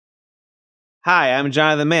Hi, I'm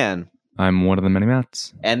Jonathan Mann. I'm one of the many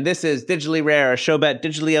Matts. And this is Digitally Rare, a show about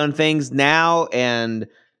digitally owned things now and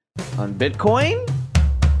on Bitcoin.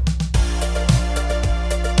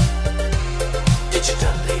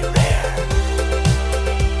 Digitally Rare.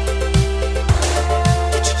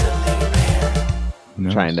 Digitally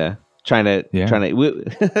Rare.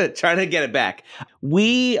 Trying to get it back.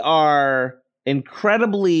 We are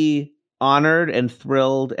incredibly honored and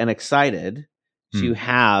thrilled and excited to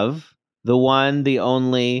have the one, the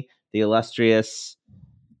only, the illustrious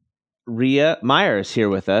Ria Myers here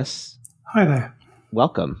with us. Hi there.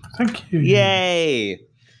 Welcome. Thank you. Yay.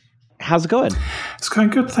 How's it going? It's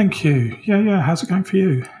going good, thank you. Yeah. How's it going for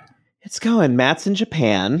you? It's going. Matt's in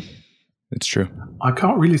Japan. It's true. I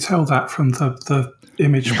can't really tell that from the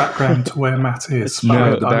image background to where Matt is.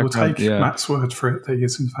 But I will take Matt's word for it that he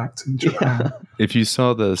is in fact in Japan. If you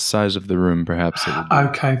saw the size of the room, perhaps it would be.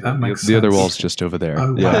 Okay, that makes sense. The other wall's just over there.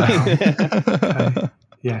 Oh, wow. Okay.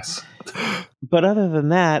 Yes. But other than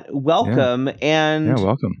that, welcome. And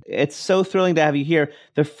welcome. It's so thrilling to have you here.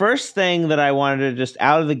 The first thing that I wanted to just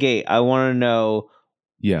out of the gate, I want to know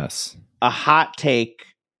a hot take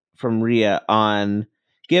from Ria on,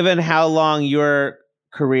 given how long your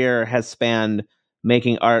career has spanned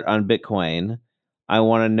making art on Bitcoin, I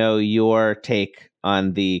want to know your take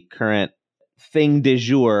on the current thing du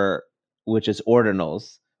jour, which is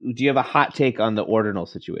ordinals. Do you have a hot take on the ordinal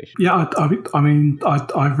situation? Yeah,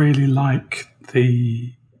 I really like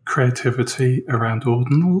the creativity around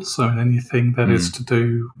ordinals. So anything that is to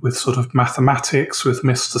do with sort of mathematics, with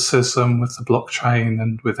mysticism, with the blockchain,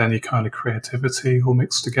 and with any kind of creativity all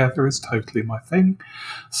mixed together is totally my thing.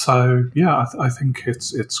 So yeah, I think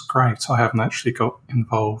it's great. I haven't actually got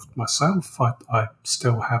involved myself. I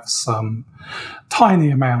still have some tiny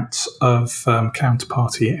amounts of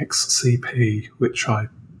Counterparty XCP, which I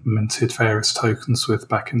minted various tokens with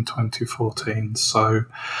back in 2014. So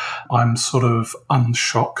I'm sort of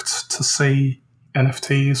unshocked to see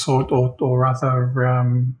NFTs or other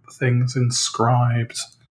things inscribed,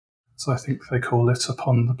 so I think they call it,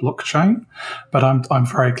 upon the blockchain. But I'm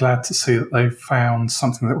very glad to see that they've found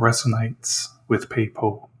something that resonates with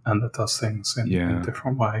people and that does things in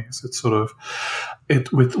different ways. It's sort of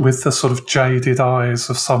with the sort of jaded eyes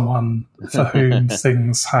of someone for whom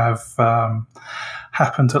things have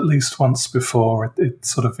happened at least once before. It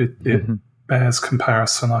bears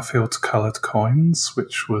comparison, I feel, to coloured coins,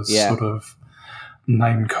 which was sort of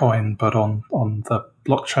Namecoin, but on the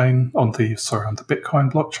blockchain, on the Bitcoin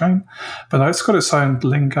blockchain. But no, it's got its own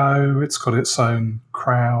lingo, it's got its own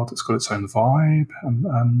crowd, it's got its own vibe,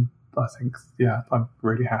 and I think, I'm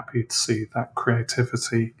really happy to see that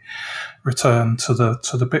creativity return to the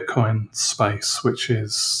Bitcoin space, which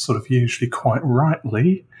is sort of usually quite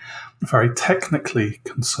rightly very technically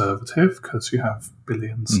conservative, because you have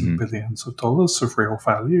billions and billions of dollars of real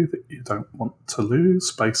value that you don't want to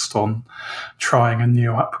lose based on trying a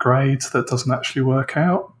new upgrade that doesn't actually work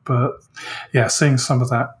out. But yeah, seeing some of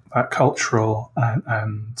that cultural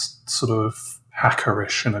and sort of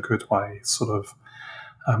hackerish, in a good way, sort of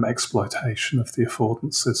exploitation of the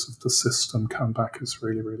affordances of the system come back is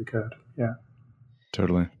really, really good. Yeah.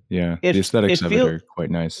 Totally. Yeah. The aesthetics of it are quite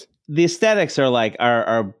nice. The aesthetics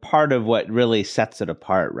are part of what really sets it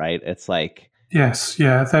apart, right? It's like... Yes,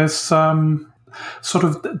 yeah. There's sort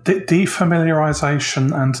of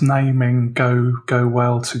defamiliarization and naming go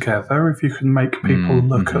well together. If you can make people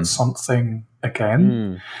look at something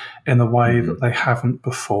again in a way that they haven't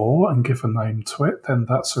before and give a name to it, then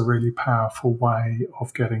that's a really powerful way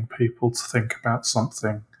of getting people to think about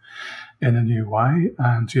something in a new way.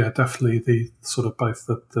 And yeah, definitely the sort of both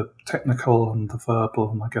the technical and the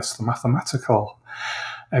verbal and I guess the mathematical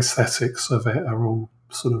aesthetics of it are all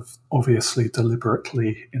sort of obviously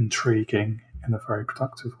deliberately intriguing in a very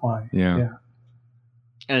productive way. Yeah.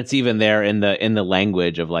 And it's even there in the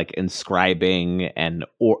language of like inscribing and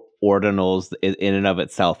ordinals in and of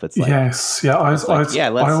itself. It's like, yes, yeah.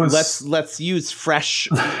 Let's use fresh,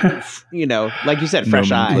 like you said,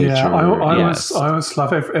 fresh eyes. Yeah, I always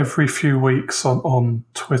love every few weeks on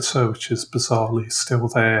Twitter, which is bizarrely still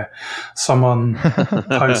there. Someone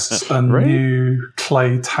posts a new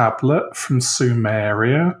clay tablet from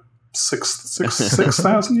Sumeria.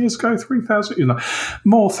 6,000 years ago, 3,000,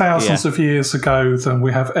 more thousands of years ago than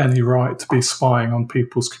we have any right to be spying on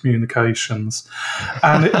people's communications.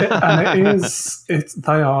 And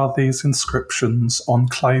they are these inscriptions on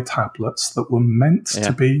clay tablets that were meant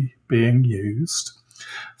to be being used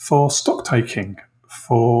for stock taking,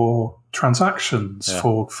 for transactions,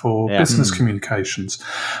 for business communications.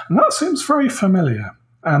 And that seems very familiar.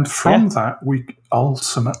 And from that, we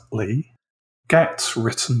ultimately get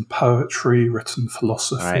written poetry, written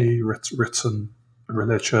philosophy, written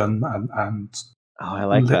religion, and I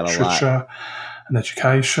like literature that a lot. And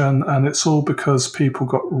education. And it's all because people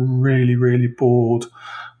got really, really bored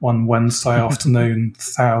one Wednesday afternoon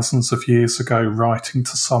thousands of years ago, writing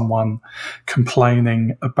to someone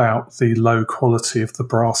complaining about the low quality of the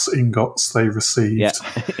brass ingots they received.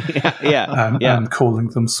 And calling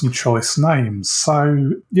them some choice names.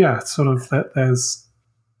 So sort of there's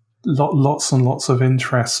lots and lots of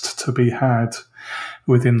interest to be had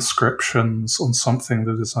with inscriptions on something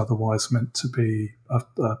that is otherwise meant to be a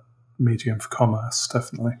medium for commerce.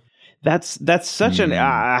 Definitely. That's such an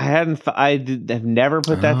I've never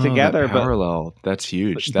put that together. That parallel, that's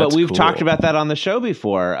huge. But we've talked about that on the show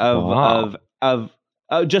before. Of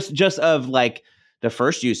like the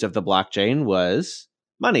first use of the blockchain was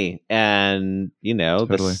money, and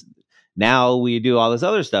now we do all this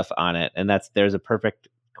other stuff on it, and there's a perfect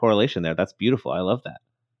correlation there. That's beautiful. I love that.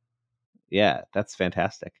 Yeah, that's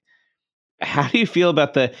fantastic. How do you feel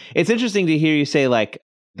about it's interesting to hear you say like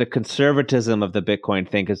the conservatism of the Bitcoin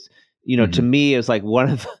thing, because to me, it was like one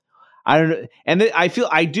of the, I don't know. And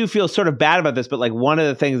I do feel sort of bad about this, but like one of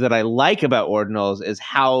the things that I like about ordinals is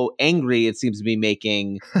how angry it seems to be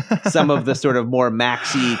making some of the sort of more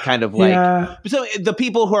maxi kind of like, so the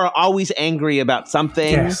people who are always angry about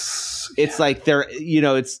something, it's like they're,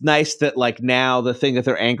 it's nice that like now the thing that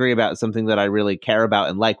they're angry about is something that I really care about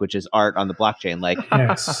and like, which is art on the blockchain. Like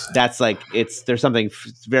that's like, there's something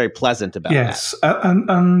very pleasant about that.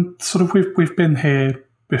 And sort of we've been here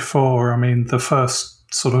before. I mean, the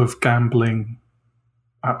first sort of gambling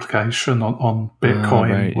application on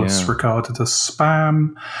Bitcoin was regarded as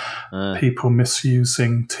spam. People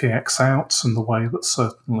misusing TX outs in the way that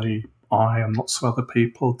certainly I and lots of other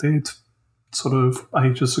people did sort of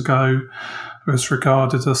ages ago was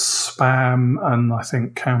regarded as spam, and I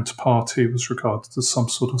think Counterparty was regarded as some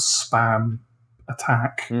sort of spam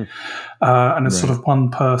attack. And it's sort of one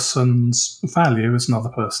person's value is another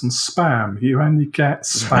person's spam. You only get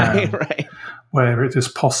spam where it is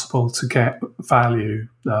possible to get value,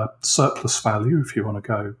 surplus value, if you want to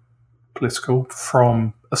go political,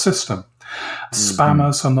 from a system.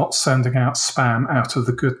 Spammers are not sending out spam out of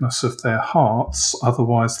the goodness of their hearts,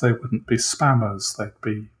 otherwise they wouldn't be spammers. They'd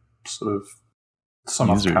be sort of some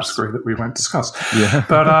other category that we won't discuss.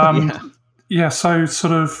 But so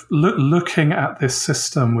sort of looking at this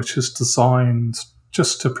system, which is designed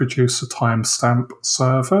just to produce a timestamp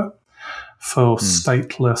server for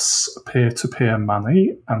stateless peer-to-peer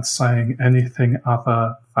money, and saying anything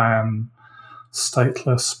other than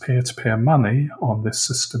stateless peer-to-peer money on this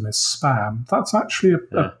system is spam, that's actually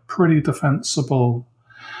a pretty defensible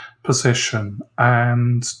position.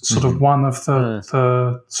 And sort of one of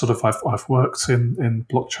the sort of I've worked in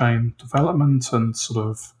blockchain development and sort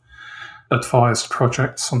of advised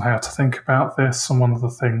projects on how to think about this, and one of the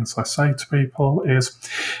things I say to people is,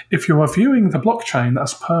 if you are viewing the blockchain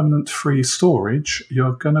as permanent free storage,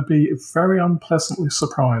 you're going to be very unpleasantly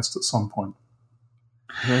surprised at some point.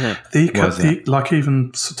 Like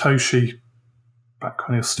even Satoshi, back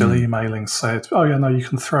when he was still emailing, said, you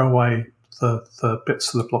can throw away the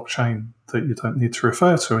bits of the blockchain that you don't need to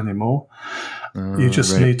refer to anymore. You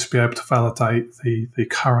just need to be able to validate the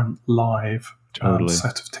current live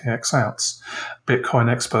set of TX outs. Bitcoin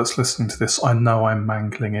experts listening to this, I know I'm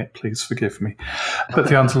mangling it, please forgive me. But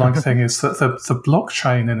the underlying thing is that the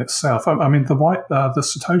blockchain in itself, I mean, the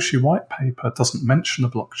Satoshi white paper doesn't mention a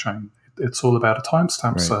blockchain. It's all about a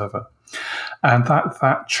timestamp server. And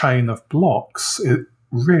that chain of blocks, it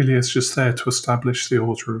really is just there to establish the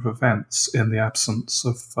order of events in the absence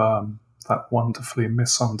of that wonderfully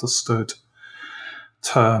misunderstood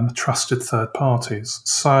term, trusted third parties.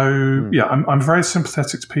 So, I'm very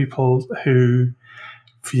sympathetic to people who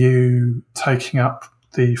view taking up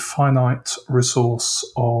the finite resource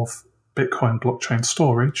of Bitcoin blockchain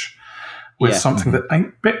storage with something that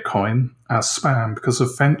ain't Bitcoin as spam, because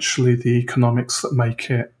eventually the economics that make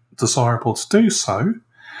it desirable to do so,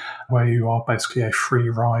 where you are basically a free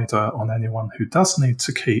rider on anyone who does need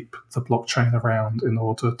to keep the blockchain around in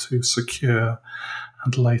order to secure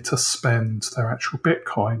and later spend their actual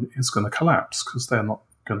Bitcoin, is going to collapse, because they're not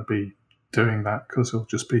going to be doing that, because it'll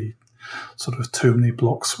just be sort of too many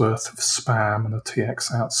blocks worth of spam and a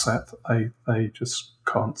TX outset that they just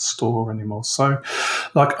can't store anymore. So,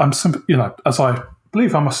 like, as I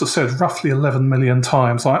believe I must have said roughly 11 million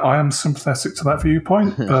times, I am sympathetic to that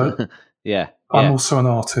viewpoint, but I'm also an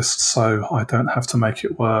artist, so I don't have to make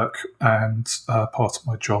it work, and part of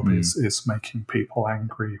my job is making people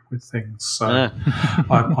angry with things. So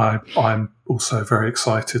I'm also very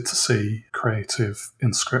excited to see creative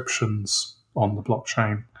inscriptions on the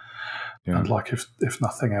blockchain. And like, if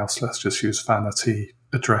nothing else, let's just use vanity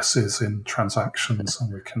addresses in transactions,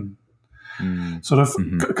 and we can sort of,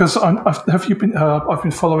 because I've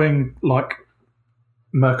been following like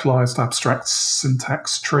Merkleized abstract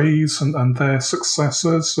syntax trees and their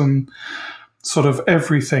successors, and sort of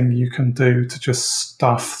everything you can do to just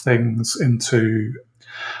stuff things into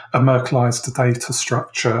a Merkleized data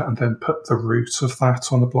structure and then put the root of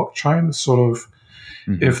that on the blockchain. Sort of,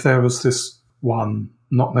 if there was this one,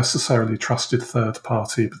 not necessarily trusted third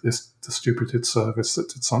party, but this distributed service that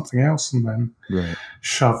did something else and then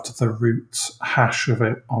shoved the root hash of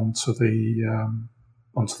it onto the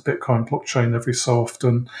Bitcoin blockchain every so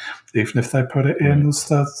often, even if they put it in as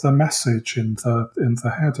the message in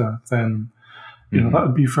the header, then that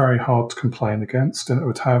would be very hard to complain against, and it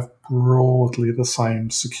would have broadly the same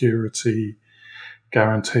security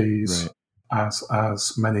guarantees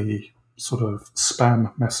as many sort of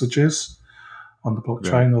spam messages on the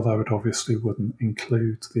blockchain, although it obviously wouldn't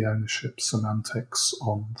include the ownership semantics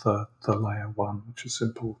on the layer one, which is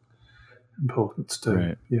important to do.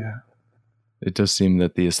 Right. Yeah. It does seem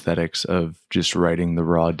that the aesthetics of just writing the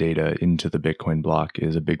raw data into the Bitcoin block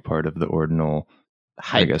is a big part of the ordinal,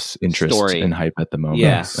 hype, I guess, interest and hype at the moment.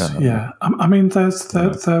 Yes. I mean,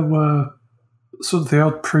 there were sort of the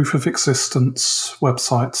odd proof of existence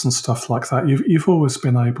websites and stuff like that. You've always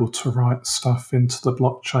been able to write stuff into the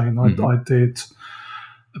blockchain. I did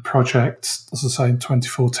a project, as I say, in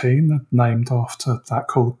 2014, named after that,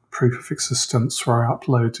 called Proof of Existence, where I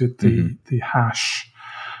uploaded the hash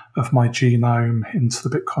of my genome into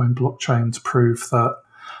the Bitcoin blockchain to prove that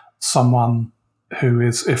someone who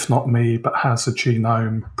is, if not me, but has a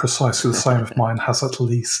genome precisely the same as mine, has at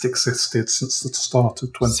least existed since the start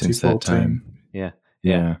of 2014. Since that time.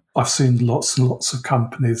 Yeah. I've seen lots and lots of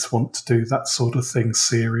companies want to do that sort of thing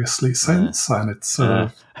seriously since, and it's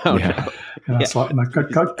it's like, no,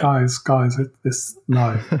 guys,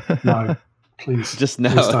 no, please, just no,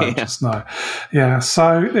 please don't, just no. Yeah,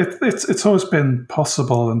 so it's always been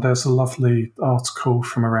possible, and there's a lovely article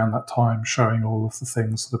from around that time showing all of the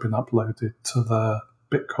things that have been uploaded to the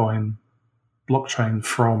Bitcoin blockchain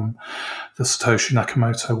from the Satoshi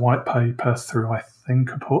Nakamoto white paper through, I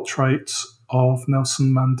think, a portrait of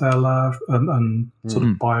Nelson Mandela and sort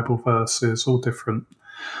of Bible verses, all different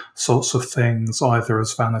sorts of things, either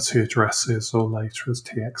as vanity addresses or later as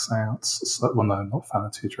TX outs. So, well, no, not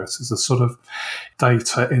vanity addresses, as sort of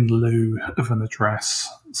data in lieu of an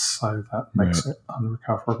address. So that makes it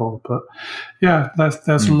unrecoverable. But yeah,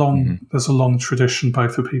 there's a long tradition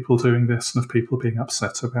both of people doing this and of people being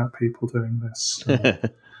upset about people doing this.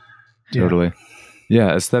 Totally.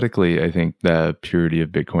 Yeah, aesthetically, I think the purity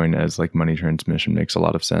of Bitcoin as like money transmission makes a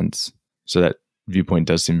lot of sense. So that viewpoint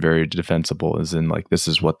does seem very defensible, as in like, this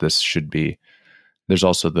is what this should be. There's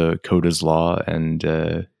also the Coda's law, and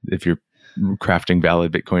if you're crafting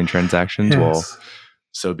valid Bitcoin transactions, well,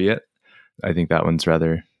 so be it. I think that one's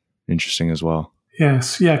rather interesting as well.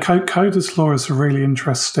 Yes, yeah, Coda's law is a really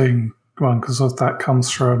interesting one because that comes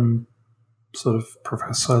from sort of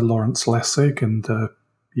Professor Lawrence Lessig in the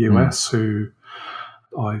US, who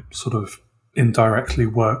I sort of indirectly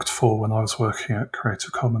worked for when I was working at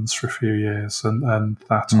Creative Commons for a few years, and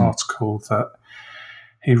that article that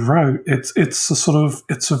he wrote, it's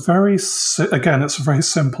a very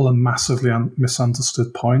simple and massively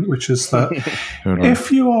misunderstood point, which is that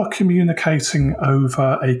if you are communicating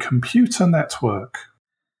over a computer network,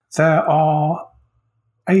 there are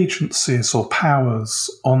agencies or powers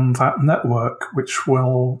on that network which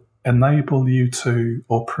will enable you to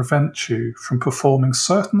or prevent you from performing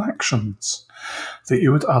certain actions that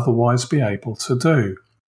you would otherwise be able to do.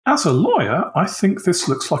 As a lawyer, I think this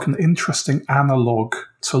looks like an interesting analogue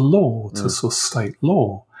to law, to sort of state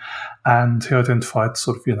law. And he identified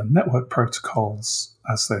sort of, network protocols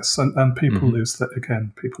as this. And people lose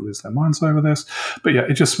their minds over this. But yeah,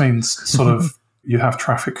 it just means sort of you have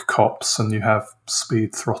traffic cops and you have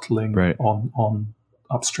speed throttling on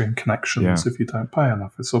upstream connections if you don't pay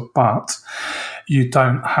enough. But you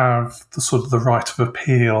don't have the sort of the right of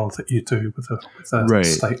appeal that you do with a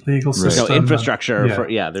state legal system. No infrastructure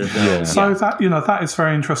there's no. So that is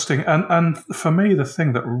very interesting. And for me, the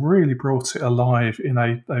thing that really brought it alive in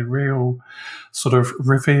a real sort of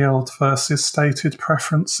revealed versus stated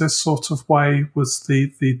preferences sort of way was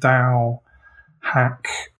the DAO hack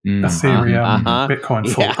Ethereum Bitcoin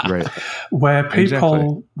fork, where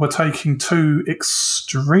people were taking two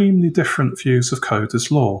extremely different views of code as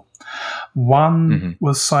law. One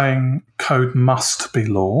was saying code must be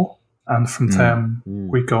law, and from them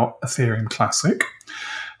we got Ethereum Classic,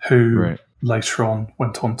 who later on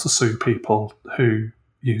went on to sue people who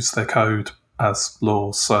used their code as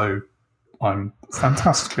law. So I'm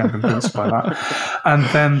fantastically convinced by that. And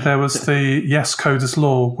then there was the yes, code is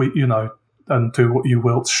law. And do what you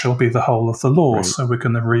wilt shall be the whole of the law. Right. So we're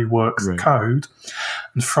going to rework the code,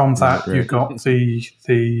 and from that you got the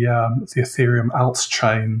Ethereum alts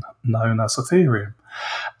chain known as Ethereum.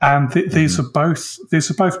 And these are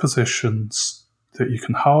both positions that you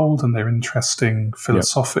can hold, and they're interesting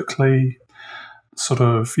philosophically. Sort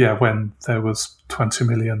of, when there was $20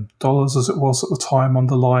 million, as it was at the time, on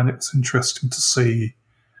the line, it was interesting to see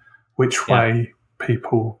which way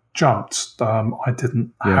people jumped. I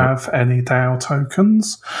didn't have any DAO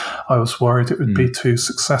tokens. I was worried it would be too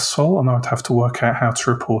successful, and I'd have to work out how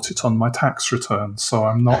to report it on my tax return. So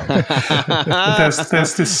I'm not.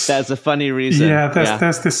 there's this. That's a funny reason.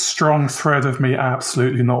 There's this strong thread of me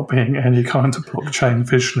absolutely not being any kind of blockchain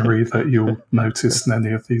visionary that you'll notice in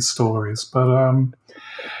any of these stories. But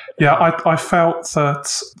I felt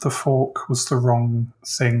that the fork was the wrong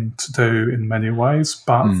thing to do in many ways,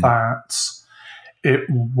 but that it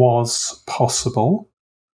was possible,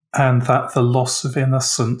 and that the loss of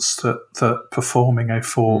innocence that performing a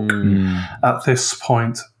fork at this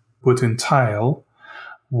point would entail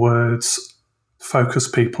would focus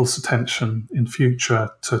people's attention in future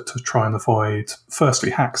to try and avoid,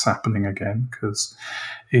 firstly, hacks happening again, because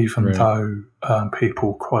even though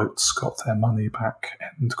people, quotes, got their money back,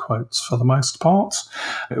 end quotes, for the most part,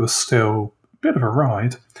 it was still a bit of a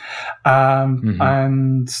ride.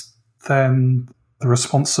 And then the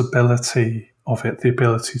responsibility of it, the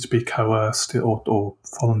ability to be coerced or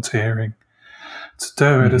volunteering to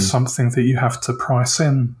do it is something that you have to price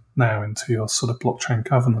in now into your sort of blockchain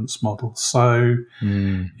governance model. So,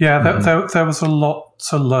 there was a lot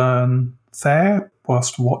to learn there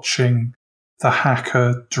whilst watching the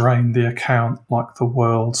hacker drain the account like the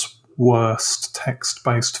world's worst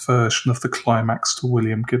text-based version of the climax to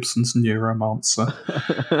William Gibson's Neuromancer.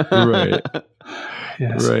 Right.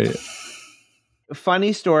 Yes. Right.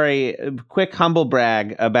 Funny story, quick humble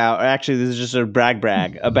brag about, actually this is just a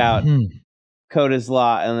brag about Code is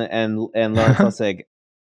Law and Lawrence Lessig.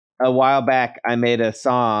 A while back, I made a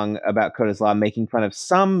song about Code is Law, making fun of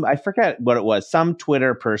I forget what it was, some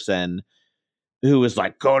Twitter person who was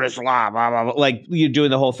like, Code is Law, blah, blah, blah, like you're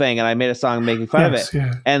doing the whole thing. And I made a song making fun of it.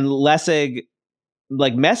 Yeah. And Lessig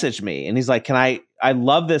messaged me and he's like, I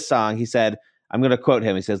love this song. He said, I'm going to quote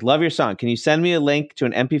him. He says, love your song. Can you send me a link to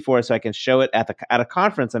an MP4 so I can show it at a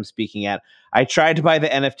conference I'm speaking at? I tried to buy the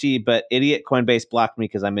NFT, but idiot Coinbase blocked me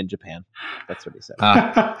because I'm in Japan. That's what he said.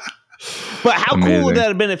 But how cool would that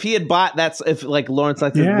have been if he had bought if Lawrence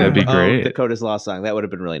that'd be great. The Code is Law song? That would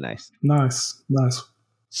have been really nice. Nice.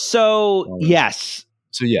 So, yes.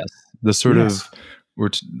 The sort of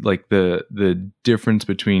the difference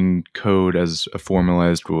between code as a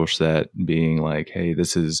formalized rule set being like, hey,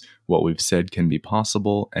 this is what we've said can be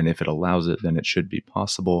possible, and if it allows it, then it should be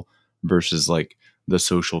possible, versus like the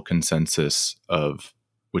social consensus of,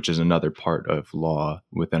 which is another part of law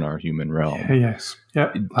within our human realm. Yes.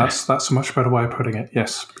 Yeah. That's a much better way of putting it.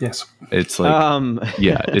 Yes. It's like,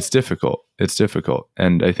 it's difficult.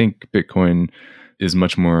 And I think Bitcoin is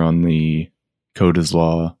much more on the Code is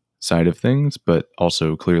Law side of things, but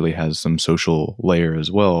also clearly has some social layer as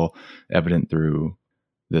well, evident through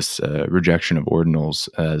this rejection of ordinals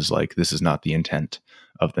as like, this is not the intent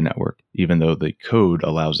of the network, even though the code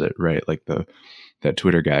allows it, right? Like that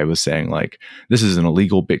Twitter guy was saying, like, this is an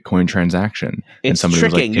illegal Bitcoin transaction. It's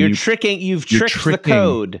tricking. You've tricked the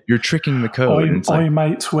code. You're tricking the code. Oi,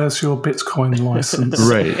 mate, where's your Bitcoin license?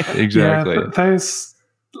 Right, exactly. Yeah, there's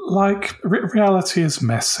reality is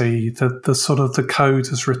messy. The sort of the code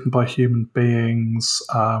is written by human beings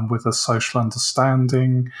with a social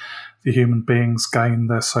understanding. The human beings gain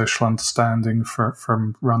their social understanding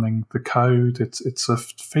from running the code. It's a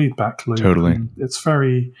feedback loop. Totally. And it's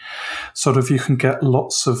very sort of, you can get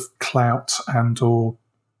lots of clout and or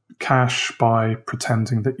cash by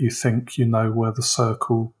pretending that you think you know where the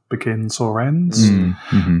circle begins or ends.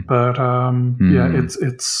 But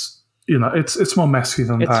it's more messy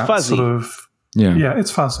than that. Fuzzy. Sort of. Yeah,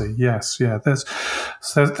 it's fuzzy. Yes, yeah. There's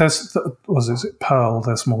Perl?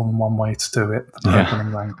 There's more than one way to do it. The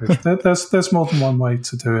programming language. There's more than one way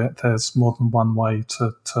to do it. There's more than one way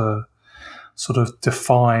to sort of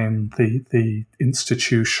define the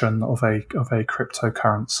institution of a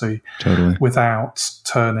cryptocurrency, without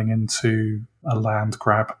turning into a land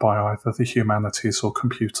grab by either the humanities or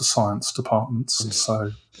computer science departments.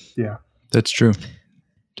 So, yeah, that's true.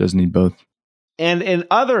 Does need both. And in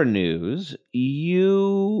other news,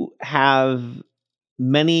 you have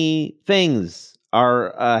many things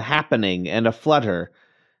are happening and a flutter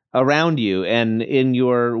around you and in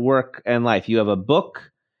your work and life. You have a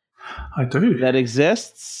book I do. that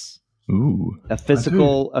exists. Ooh. A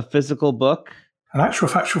physical book. An actual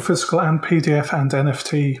factual physical and PDF and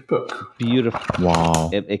NFT book. Beautiful. Wow.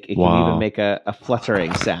 It can even make a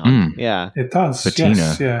fluttering sound. Yeah. It does. Patina.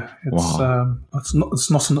 Yes, yeah. It's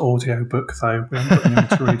not an audio book though. We haven't got anyone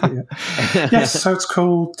to read it yet. Yes, so it's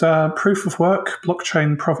called Proof of Work,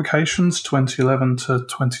 Blockchain Provocations 2011 to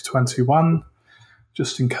 2021.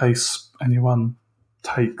 Just in case anyone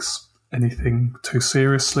takes anything too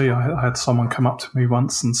seriously. I had someone come up to me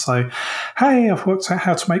once and say, hey, I've worked out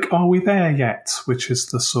how to make Are We There Yet? Which is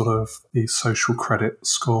the sort of the social credit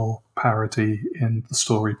score parody in the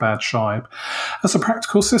story Bad Shibe as a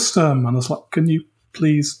practical system. And I was like, can you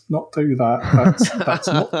please not do that? That's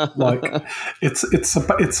not like it's a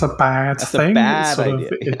bad thing. That's a bad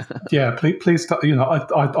idea. Please,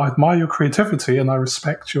 I admire your creativity and I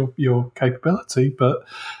respect your capability, but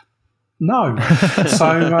no. So,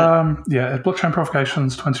 Blockchain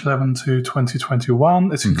Provocations 2011 to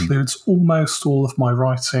 2021. It includes almost all of my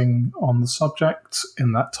writing on the subject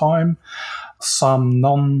in that time. Some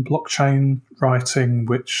non-blockchain writing,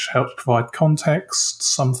 which helped provide context.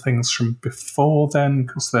 Some things from before then,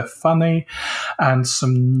 because they're funny. And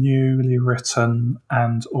some newly written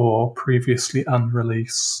and or previously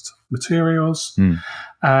unreleased materials.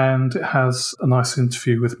 And it has a nice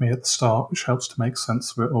interview with me at the start, which helps to make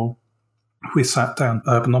sense of it all. We sat down,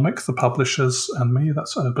 Urbanomic, the publishers, and me,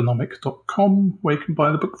 that's urbanomic.com, where you can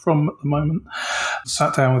buy the book from at the moment,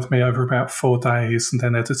 sat down with me over about 4 days and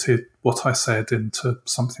then edited what I said into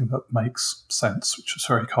something that makes sense, which was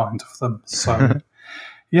very kind of them. So,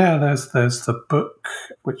 there's the book,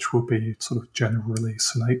 which will be sort of general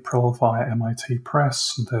release in April via MIT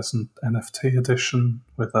Press, and there's an NFT edition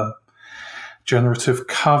with a generative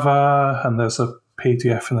cover, and there's a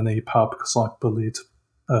PDF and an EPUB because I bullied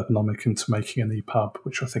Urbanomic into making an EPUB,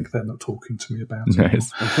 which I think they're not talking to me about.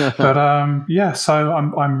 Nice. But so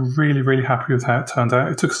I'm really, really happy with how it turned out.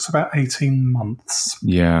 It took us about 18 months.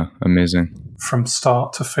 Yeah, amazing. From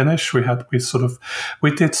start to finish, we did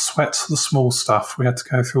sweat the small stuff. We had to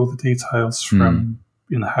go through all the details from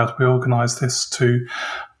how do we organise this to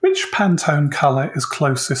which Pantone colour is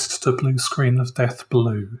closest to Blue Screen of Death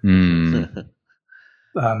blue.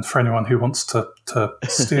 And for anyone who wants to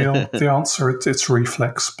steal the answer, it's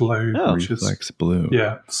Reflex Blue. Oh, Reflex Blue.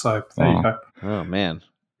 Yeah, so there you go. Oh, man.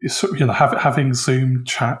 Having Zoom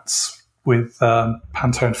chats with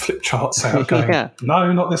Pantone flip charts out going,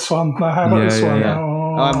 no, not this one. No, how about this one? Yeah.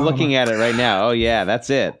 Oh, I'm looking at it right now. Oh, yeah, that's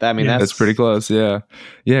it. I mean, that's pretty close, yeah.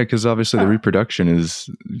 Yeah, because obviously the reproduction is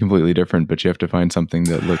completely different, but you have to find something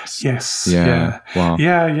that looks... Yes. Yeah. Wow.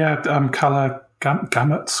 Yeah. Colour...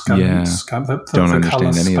 Gamuts, the don't colour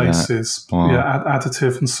understand any spaces. Wow. Yeah,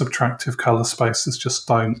 additive and subtractive colour spaces just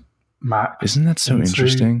don't map. Isn't that so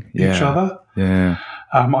interesting? Each other. Yeah.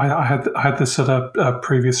 I had this at a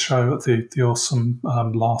previous show at the awesome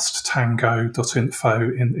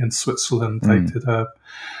lasttango.info in Switzerland. They did a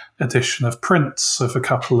edition of prints of a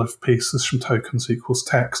couple of pieces from Tokens Equals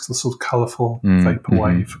Text, the sort of colourful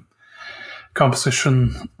vaporwave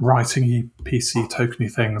composition, writing PC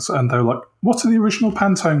tokeny things, and they were like, what are the original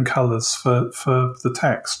Pantone colours for the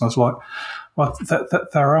text? And I was like, well,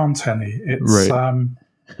 there aren't any. It's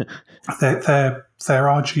they're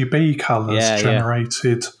RGB colours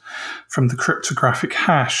generated from the cryptographic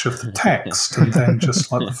hash of the text, and then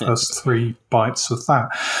just like the first 3 bytes of that.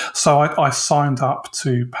 So I signed up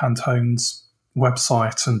to Pantone's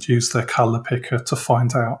website and used their color picker to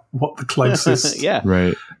find out what the closest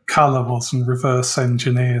color was and reverse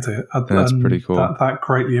engineered it. That's pretty cool. That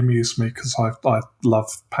greatly amused me because I love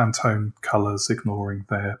Pantone colors ignoring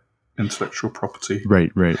their intellectual property. Right.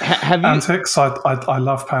 Antics. I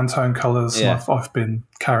love Pantone colors. Yeah. I've been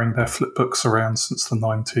carrying their flip books around since the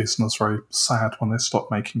 90s, and I was very sad when they stopped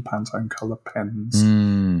making Pantone color pens.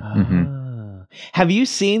 Have you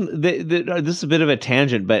seen this is a bit of a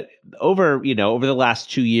tangent, but over the last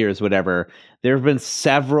 2 years, whatever, there have been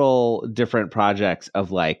several different projects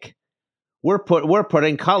of like, we're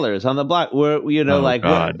putting colors on the block.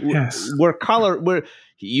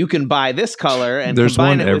 You can buy this color and there's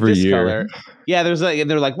combine one it every with this year. color. Yeah, and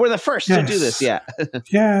they're like, we're the first to do this. Yeah.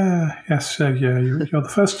 You're the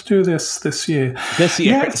first to do this year.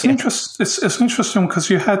 Yeah, it's an interesting because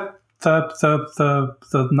you had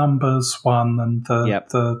the numbers one and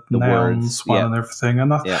the nouns words one and everything,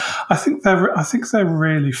 and I think they're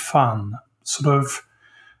really fun. Sort of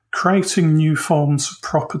creating new forms of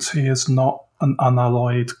property is not an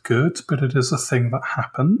unalloyed good, but it is a thing that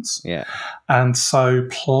happens. Yeah, and so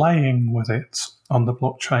playing with it on the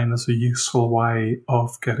blockchain is a useful way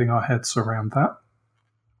of getting our heads around that.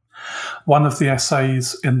 one of the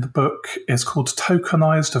essays in the book is called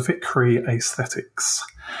Tokenized Vickrey Aesthetics,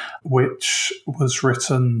 which was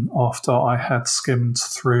written after I had skimmed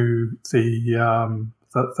through the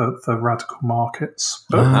Radical Markets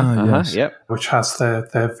book, which has their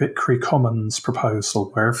Vickrey Commons proposal,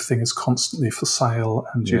 where everything is constantly for sale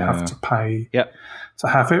and you have to pay to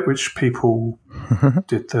have it, which people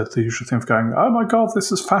did the usual thing of going, oh my God,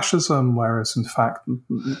 this is fascism, whereas in fact,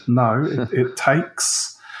 no, it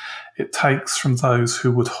takes from those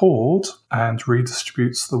who would hoard and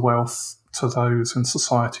redistributes the wealth to those in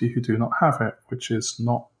society who do not have it, which is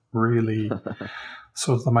not really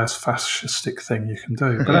sort of the most fascistic thing you can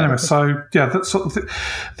do. But anyway, so that's sort of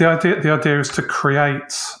the idea is to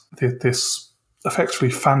create this effectively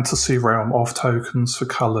fantasy realm of tokens for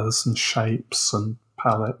colours and shapes and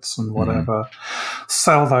palettes and whatever,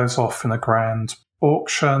 sell those off in a grand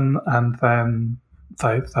auction, and then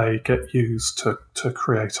they get used to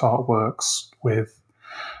create artworks with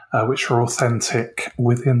which are authentic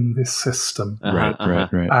within this system. Right.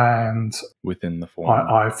 And within the form.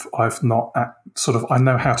 I've not I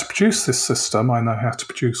know how to produce this system. I know how to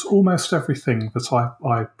produce almost everything that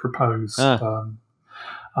I propose,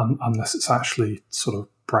 unless it's actually sort of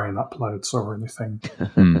brain uploads or anything.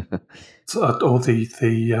 Or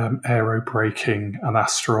the aero braking an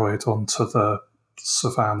asteroid onto the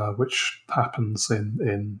savannah, which happens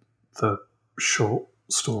in the short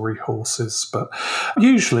story Horses, but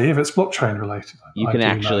usually if it's blockchain related, you can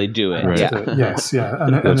actually do it. Right. Yes,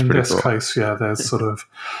 and in this case, there's sort of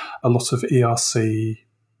a lot of ERC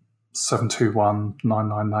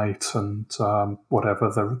 721.998 and whatever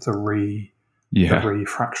the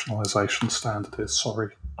re-fractionalization standard is.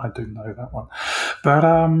 Sorry, I do know that one. But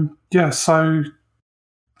so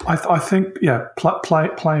I think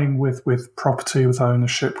playing with property, with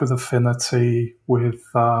ownership, with affinity, with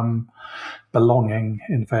belonging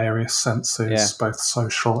in various senses, both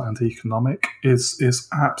social and economic, is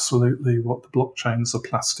absolutely what the blockchain's a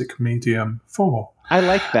plastic medium for. I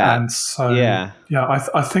like that. And so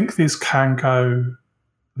I think these can go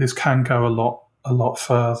a lot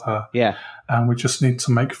further. Yeah. And we just need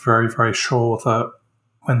to make very, very sure that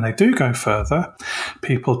when they do go further,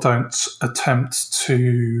 people don't attempt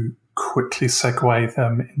to quickly segue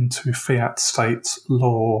them into fiat state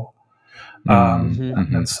law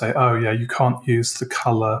and say, oh, yeah, you can't use the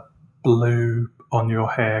colour blue on your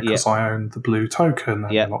hair because I own the blue token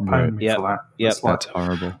and you're not paying me for that. It's like, that's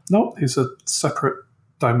horrible. No, these are separate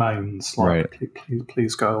domains.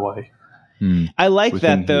 Please go away. I like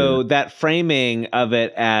that, though, that framing of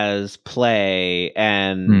it as play,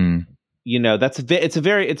 and it's a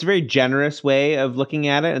very generous way of looking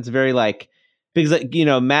at it. It's very because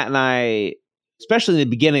Matt and I, especially in the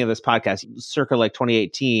beginning of this podcast, circa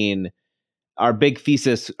 2018, our big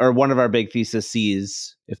thesis, or one of our big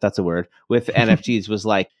theses, if that's a word, with NFTs was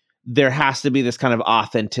there has to be this kind of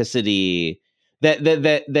authenticity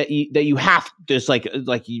that you have. There's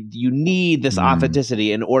you need this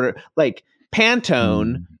authenticity in order,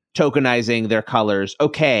 Pantone tokenizing their colors.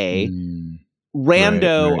 Okay.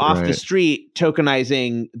 Rando off the street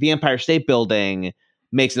tokenizing the Empire State Building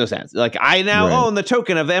makes no sense. I now own the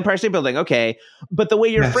token of the Empire State Building. Okay. But the way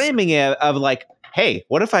you're framing it of hey,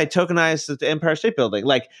 what if I tokenize the Empire State Building?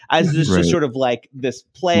 As this just sort of this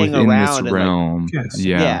playing within around this realm.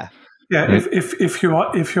 Yeah. If you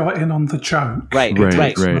are in on the joke, right.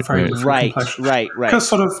 Because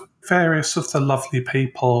sort of various of the lovely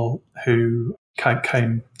people who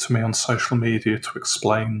came to me on social media to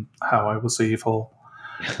explain how I was evil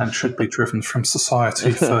and should be driven from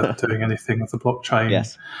society for doing anything with the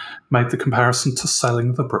blockchain, made the comparison to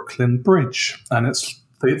selling the Brooklyn Bridge, and it's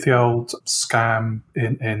the old scam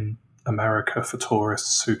in America for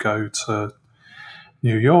tourists who go to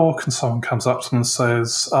New York and someone comes up to them and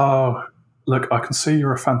says, oh, look, I can see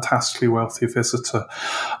you're a fantastically wealthy visitor.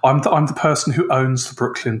 I'm the person who owns the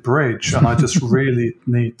Brooklyn Bridge, and I just really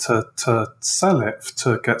need to sell it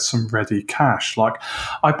to get some ready cash.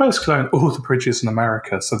 I basically own all the bridges in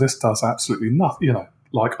America, so this does absolutely nothing,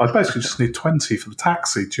 I basically just need 20 for the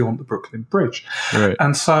taxi. Do you want the Brooklyn Bridge? Right.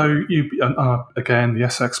 And so again,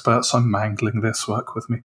 yes, experts, I'm mangling this, work with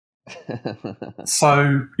me.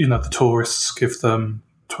 So, the tourists give them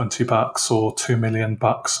 $20 or $2 million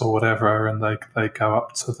or whatever, and they go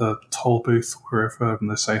up to the toll booth wherever, and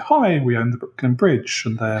they say, hi, we own the Brooklyn Bridge,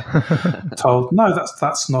 and they're told, no,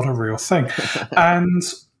 that's not a real thing. And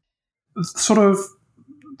sort of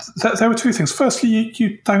there were two things. Firstly,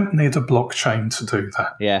 you don't need a blockchain to do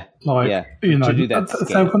that. To do that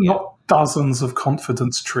there were not dozens of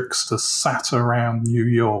confidence tricksters sat around New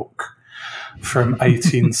York from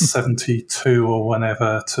 1872 or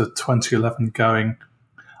whenever to 2011 going,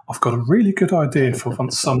 I've got a really good idea for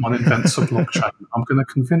once someone invents a blockchain. I'm going to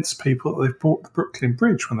convince people that they've bought the Brooklyn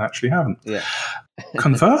Bridge when they actually haven't. Yeah.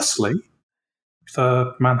 Conversely,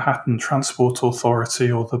 the Manhattan Transport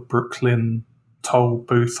Authority or the Brooklyn toll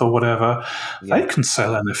booth or whatever, they can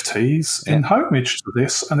sell NFTs in homage to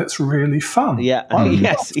this, and it's really fun. Yeah. I would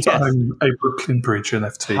Yes. love to own a Brooklyn Bridge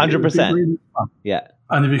NFT. 100%. Really fun. Yeah.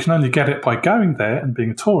 And if you can only get it by going there and being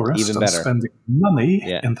a tourist Even and better. spending money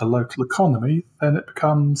Yeah. in the local economy, then it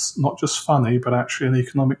becomes not just funny, but actually an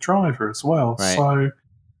economic driver as well. Right. So,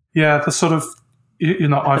 yeah, the sort of,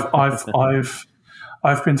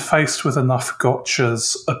 I've been faced with enough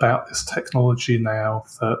gotchas about this technology now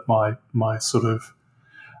that my sort of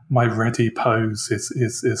my ready pose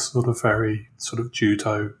is sort of very sort of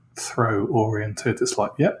judo throw oriented. It's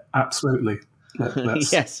like, yep, absolutely.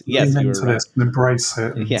 Let's yes, lean you into were right. this and embrace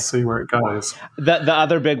it and Yeah. see where it goes. The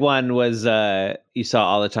other big one was you saw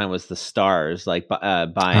all the time was the stars, like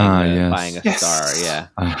buying a Yes. star. Yeah.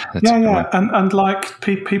 That's a good one. and like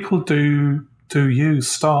people do use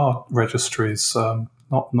star registries.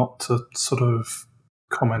 Not to sort of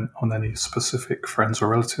comment on any specific friends or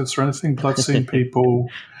relatives or anything, but I've seen people.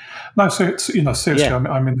 No, so it's, seriously, Yeah.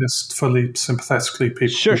 I mean this fully sympathetically. People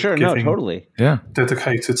Sure. No, giving totally. Yeah.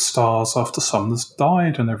 dedicated stars after someone has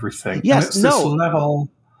died and everything. Yes, and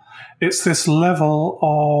it's this level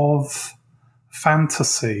of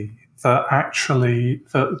fantasy that actually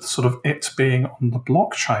that sort of it being on the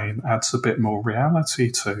blockchain adds a bit more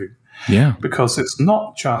reality to. Yeah. Because it's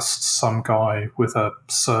not just some guy with a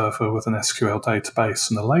server with an SQL database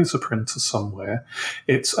and a laser printer somewhere.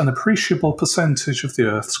 It's an appreciable percentage of the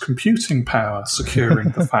Earth's computing power securing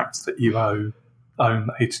the fact that you own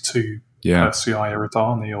 82 Persei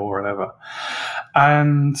Eridani or whatever.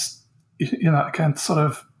 And, again, sort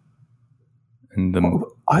of... And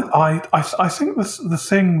I think the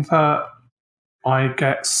thing that I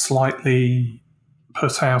get slightly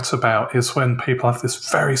put out about is when people have this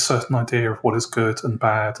very certain idea of what is good and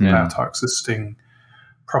bad about our existing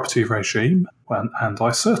property regime, and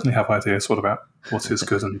I certainly have ideas about what is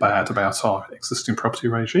good and bad about our existing property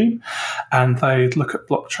regime, and they look at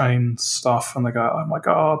blockchain stuff and they go, oh my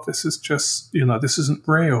God, this is just, this isn't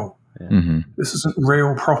real. Mm-hmm. This isn't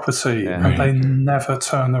real property. Yeah. And they never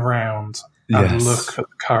turn around and look at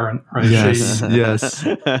the current regime. Yes.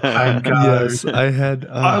 And go, Yes. I had.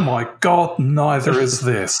 oh my God, neither is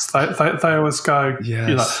this. They always go,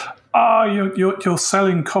 Yes. you're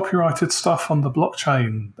selling copyrighted stuff on the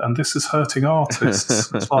blockchain, and this is hurting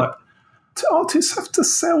artists. It's like, artists have to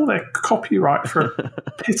sell their copyright for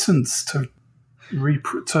pittance to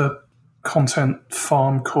content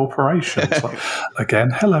farm corporations. Like,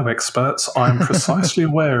 again, hello experts. I'm precisely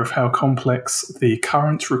aware of how complex the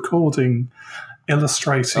current recording,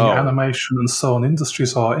 illustrating, animation, and so on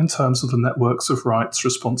industries are in terms of the networks of rights,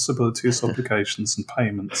 responsibilities, obligations, and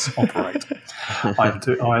payments operate.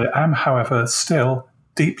 I am, however, still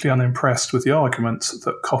deeply unimpressed with the argument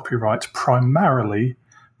that copyright primarily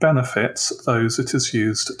benefits those it is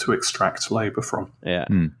used to extract labour from. Yeah.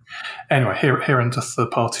 Anyway, here endeth the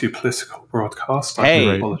party political broadcast. I Hey.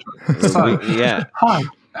 do apologise. So, Yeah. hi.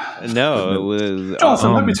 No, it was.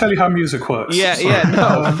 Jonathan, let me tell you how music works.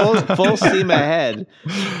 Full steam ahead.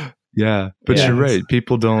 Yeah, but Yeah. you're right.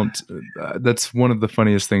 People don't. That's one of the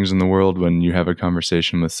funniest things in the world when you have a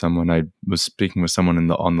conversation with someone. I was speaking with someone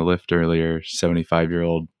on the lift earlier,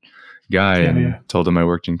 75-year-old guy, and told him I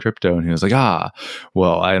worked in crypto, and he was like,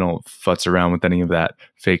 well, I don't futz around with any of that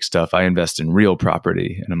fake stuff. I invest in real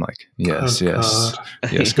property. And I'm like, yes,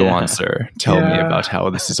 go on, sir. Tell me about how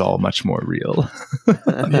this is all much more real.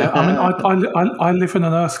 I mean, I live in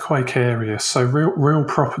an earthquake area, so real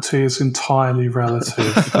property is entirely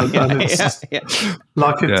relative. It's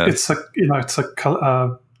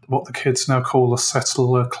what the kids now call a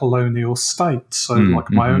settler colonial state. So,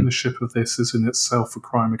 my ownership of this is in itself a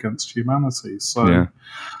crime against humanity. So,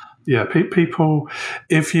 people,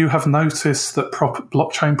 if you have noticed that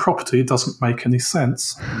blockchain property doesn't make any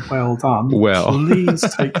sense, well done. Please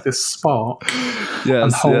take this spark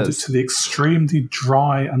and hold it to the extremely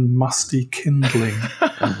dry and musty kindling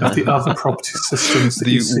of the other property systems that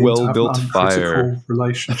you seem to have an uncritical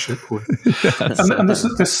relationship with. And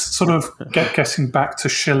this sort of getting back to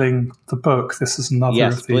Schilling, the book, this is another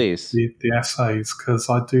of the essays, because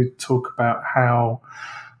I do talk about how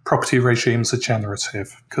property regimes are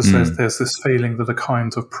generative, because there's this feeling that a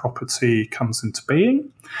kind of property comes into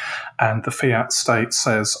being and the fiat state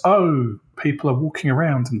says, people are walking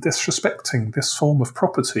around and disrespecting this form of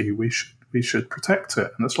property, we should protect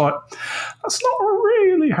it. And it's like, that's not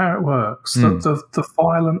really how it works. The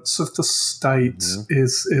violence of the state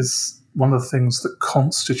is one of the things that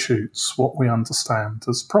constitutes what we understand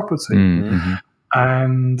as property.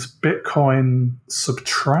 And Bitcoin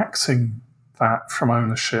subtracting that from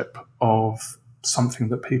ownership of something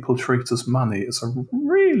that people treat as money is a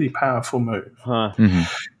really powerful move.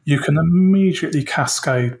 You can immediately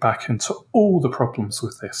cascade back into all the problems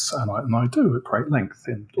with this, and I do at great length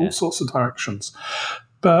in all sorts of directions.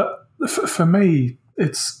 But for me,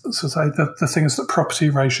 it's to say that the thing is that property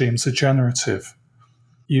regimes are generative.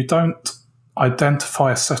 You don't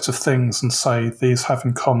identify a set of things and say these have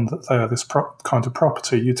in common that they are this kind of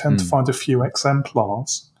property. You tend to find a few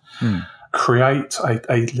exemplars, create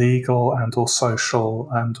a legal and or social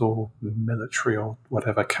and or military or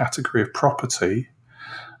whatever category of property,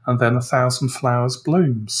 and then 1,000 flowers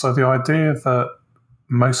bloom. So the idea that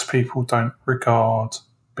most people don't regard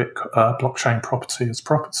blockchain property as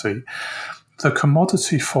property, the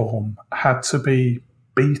commodity form had to be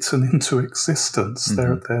beaten into existence.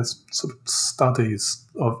 There's sort of studies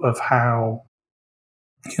of how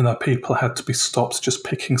people had to be stopped just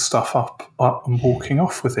picking stuff up and walking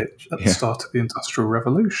off with it at the start of the Industrial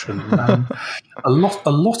Revolution. And a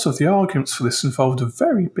lot of the arguments for this involved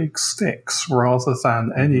very big sticks rather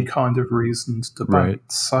than any kind of reasoned debate.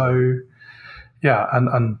 Right. So, yeah,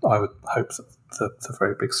 and I would hope that the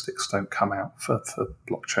very big sticks don't come out for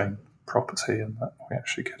blockchain property and that we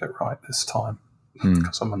actually get it right this time,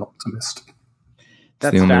 because I'm an optimist.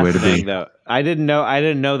 That's the only way to be. Though. I didn't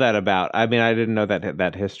know that about. I mean, I didn't know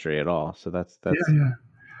that history at all. So that's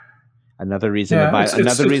another reason to buy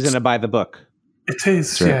reason to buy the book. It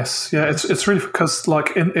is, right. Yes, yeah. It's really because,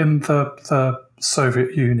 like in the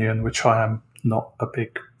Soviet Union, which I am not a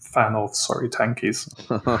big fan of. Sorry, tankies.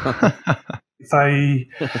 They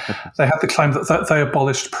had the claim that they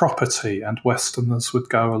abolished property, and Westerners would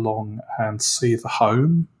go along and see the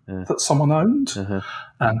home that someone owned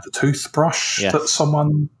and the toothbrush that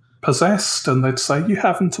someone possessed, and they'd say, "You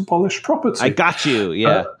haven't abolished property." I got you.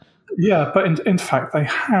 Yeah, but in fact they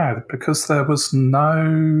had, because there was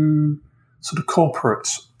no sort of corporate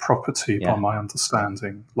property, by my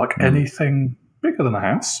understanding. Like anything bigger than a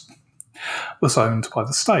house was owned by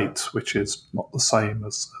the state, which is not the same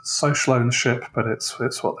as social ownership, but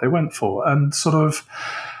it's what they went for. And sort of,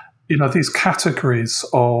 these categories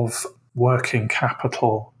of working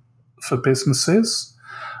capital for businesses,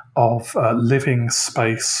 of living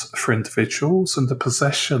space for individuals, and the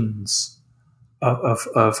possessions of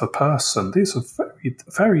a person, these are very,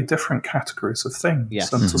 very different categories of things.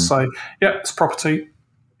 Yes. And to say, it's property,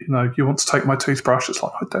 you want to take my toothbrush, it's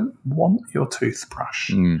like, I don't want your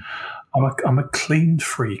toothbrush. I'm a clean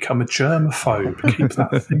freak. I'm a germaphobe. Keep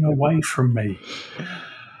that thing away from me.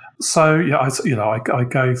 So I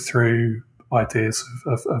go through ideas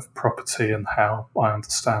of property and how I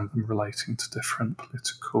understand them relating to different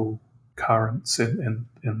political currents in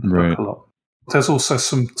the book a lot. There's also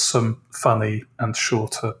some funny and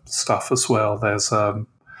shorter stuff as well. There's a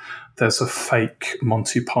fake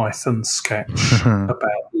Monty Python sketch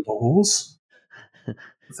about laws.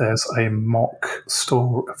 There's a mock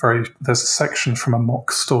story. There's a section from a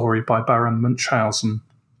mock story by Baron Munchausen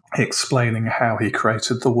explaining how he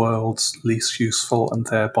created the world's least useful and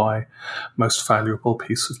thereby most valuable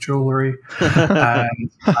piece of jewellery. And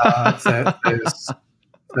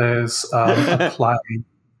there's a play.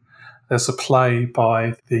 There's a play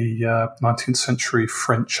by the 19th century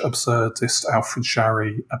French absurdist Alfred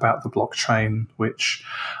Jarry about the blockchain, which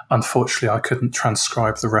unfortunately I couldn't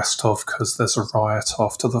transcribe the rest of because there's a riot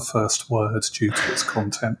after the first word due to its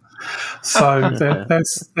content. So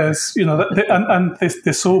there's and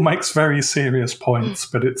this all makes very serious points,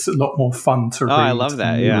 but it's a lot more fun to read. I love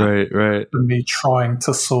that. Yeah, right. Than me trying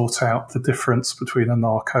to sort out the difference between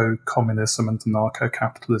anarcho-communism and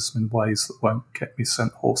anarcho-capitalism in ways that won't get me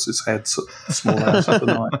sent horses' heads at small hours of the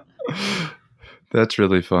night. That's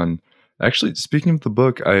really fun. Actually, speaking of the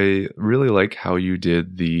book, I really like how you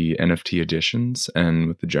did the NFT editions and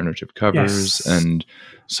with the generative covers and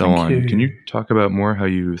so Thank on. You. Can you talk about more how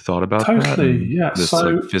you thought about that? Totally, yeah. This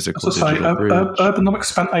so, physical digital bridge? Urbanomics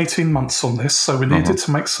spent 18 months on this, so we needed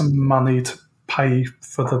to make some money to pay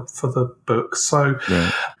for the book. So,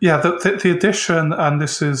 the edition, and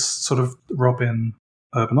this is sort of Robin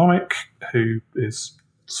Urbanomic, who is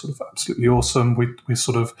sort of absolutely awesome. We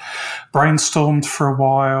sort of brainstormed for a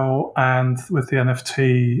while, and with the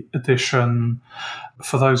NFT edition,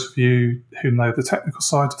 for those of you who know the technical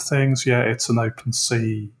side of things, it's an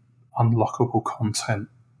OpenSea unlockable content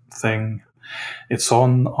thing. It's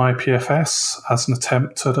on IPFS as an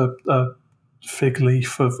attempt at a fig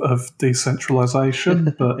leaf of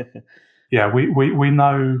decentralization, but we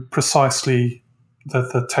know precisely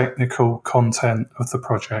the technical content of the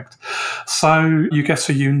project. So you get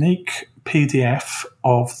a unique PDF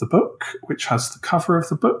of the book, which has the cover of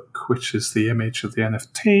the book, which is the image of the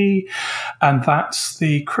NFT, and that's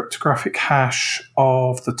the cryptographic hash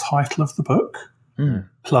of the title of the book,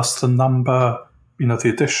 plus the number, the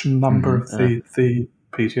edition number of the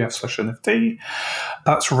PDF/NFT.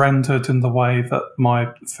 That's rendered in the way that my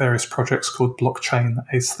various projects called Blockchain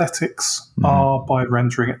Aesthetics are, by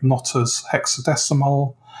rendering it not as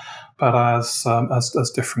hexadecimal, but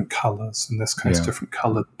as different colours. In this case, different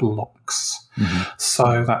coloured blocks.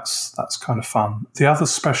 So that's kind of fun. The other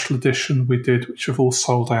special edition we did, which have all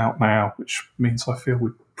sold out now, which means I feel we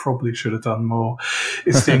probably should have done more,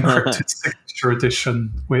 is the encrypted signature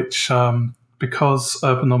edition, which because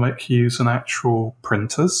Urbanomic use an actual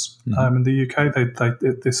printers in the UK,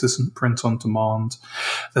 this isn't print on demand.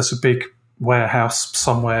 There's a big warehouse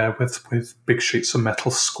somewhere with big sheets of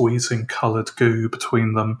metal squeezing coloured goo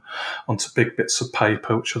between them onto big bits of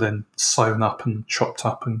paper, which are then sewn up and chopped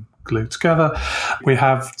up and glued together. We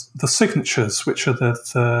have the signatures, which are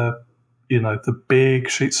the big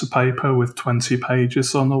sheets of paper with 20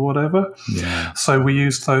 pages on or whatever. Yeah. So we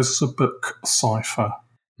used those as a book cipher.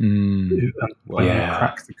 And when you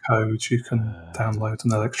crack the code, you can download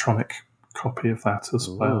an electronic copy of that as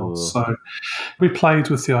well. So we played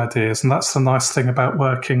with the ideas, and that's the nice thing about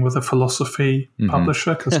working with a philosophy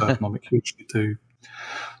publisher, because Urbanomic usually do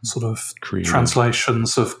sort of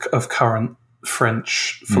translations of current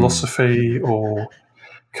French philosophy or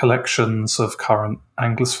collections of current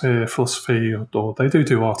Anglosphere philosophy, or they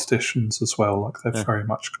do art editions as well. Like they've very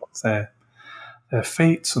much got their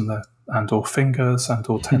feet and or fingers and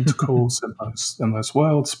or tentacles in those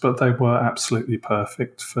worlds, but they were absolutely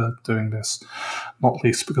perfect for doing this, not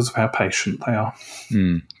least because of how patient they are.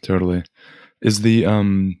 Totally. Is the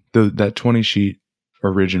that 20 sheet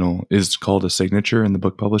original is called a signature in the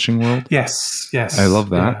book publishing world? Yes. I love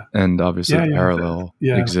that, and obviously parallel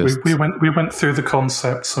exists. We went through the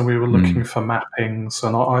concepts, and we were looking for mappings,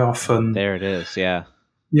 and I often there it is.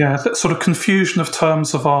 Yeah, that sort of confusion of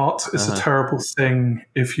terms of art is a terrible thing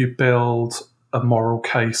if you build a moral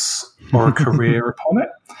case or a career upon it.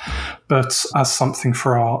 But as something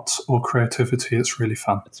for art or creativity, it's really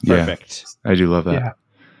fun. It's perfect. Yeah, I do love that.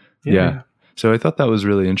 Yeah. So I thought that was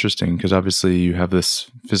really interesting, because obviously you have this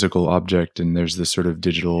physical object and there's this sort of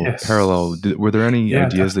digital parallel. Were there any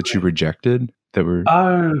ideas that you rejected? That were?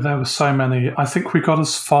 Oh, there were so many. I think we got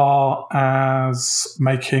as far as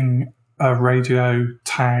making a radio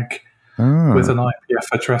tag with an IPF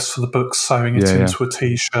address for the book, sewing it into a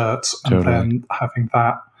T-shirt, and then having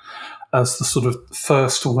that as the sort of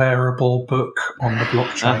first wearable book on the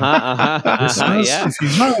blockchain. Listeners, if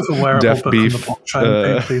you know of a wearable book on the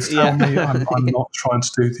blockchain, please tell me. I'm not trying to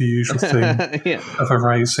do the usual thing of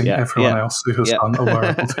erasing everyone else who has done a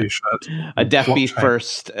wearable T-shirt. A Deaf Beef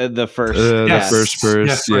first, the first.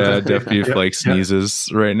 Deaf Beef sneezes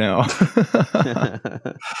right now.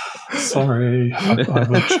 Sorry, I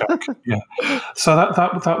will check. Yeah. So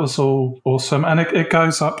that was all awesome, and it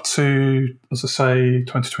goes up to, as I say,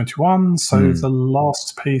 2021. So the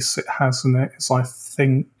last piece it has in it is, I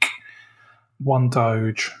think, one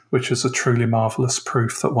Doge, which is a truly marvelous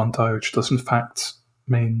proof that one Doge does in fact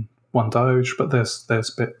mean one Doge. But there's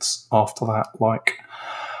bits after that, like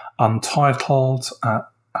Untitled at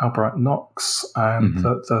Albright Knox, and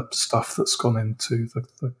the stuff that's gone into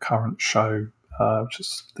the current show, which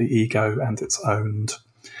is the Ego, and it's owned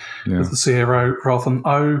with a zero rather than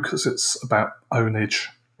O, because it's about ownage.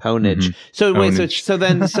 Ponage. So wait, so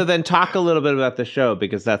then talk a little bit about the show,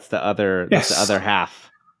 because that's the other half.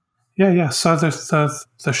 Yeah. So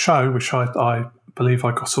the show, which I believe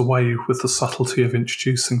I got away with the subtlety of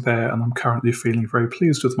introducing there, and I'm currently feeling very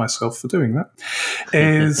pleased with myself for doing that,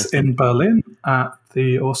 is in Berlin at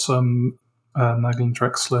the awesome Nagel and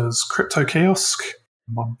Drexler's Crypto Kiosk.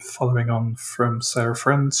 I'm following on from Sarah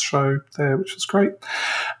Friend's show there, which is great.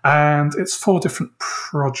 And it's 4 different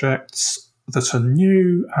projects that are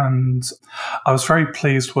new, and I was very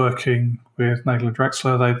pleased working with Nagel and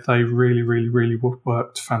Drexler. They really, really, really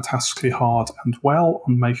worked fantastically hard and well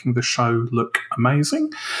on making the show look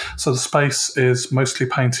amazing. So the space is mostly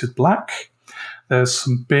painted black. There's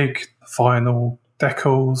some big vinyl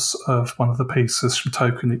decals of one of the pieces from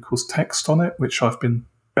Token Equals Text on it, which I've been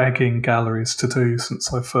begging galleries to do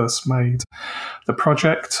since I first made the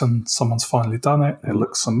project, and someone's finally done it. It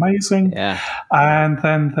looks amazing. Yeah. And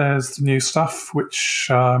then there's the new stuff, which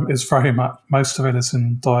is very much, most of it is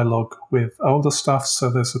in dialogue with older stuff. So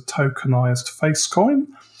there's a tokenized face coin,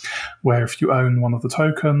 where if you own one of the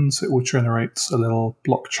tokens, it will generate a little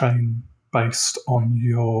blockchain based on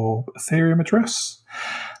your Ethereum address.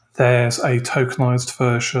 There's a tokenized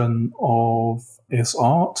version of Is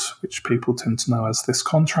Art, which people tend to know as This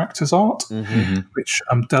Contract is Art, which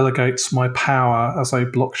delegates my power as a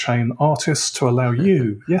blockchain artist to allow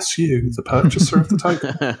you, yes, you, the purchaser of the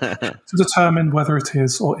token, to determine whether it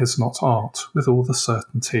is or is not art with all the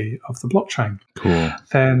certainty of the blockchain. Cool.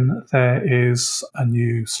 Then there is a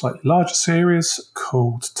new, slightly larger series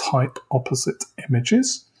called Type Opposite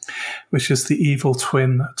Images, which is the evil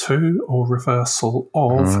twin to or reversal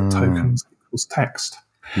of tokens equals text.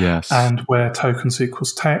 Yes. And where tokens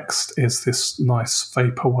equals text is this nice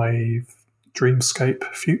vaporwave dreamscape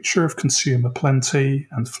future of consumer plenty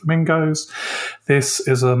and flamingos. This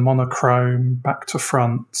is a monochrome, back to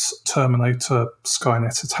front, Terminator,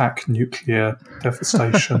 Skynet attack, nuclear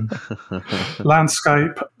devastation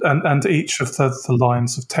landscape. And each of the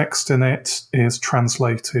lines of text in it is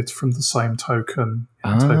translated from the same token.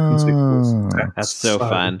 Tokens equals text. That's so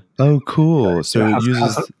fun. Oh, cool. So it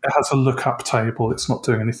has a lookup table. It's not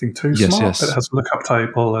doing anything too smart, but it has a lookup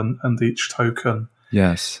table and each token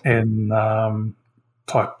in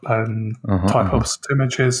type opposite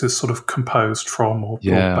images is sort of composed from or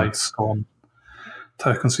based on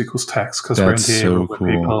tokens equals text, because we're in the era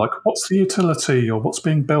where people are like, what's the utility or what's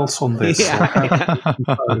being built on this?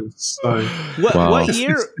 So what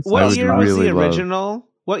year was the original?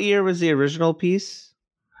 What year was the original piece?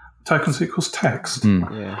 Tokens equals text.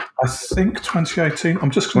 Yeah. I think 2018.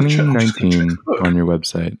 I'm just going to check. 2019 on your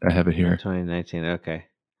website. I have it here. 2019. Okay.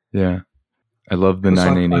 Yeah. I love the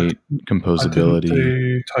 988 composability. I didn't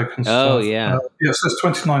do token stuff. Yeah. It says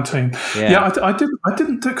 2019. Yeah, I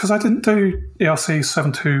didn't do, because I didn't do ERC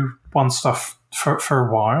 721 stuff for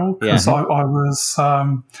a while, because I was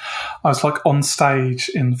like on stage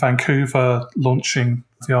in Vancouver launching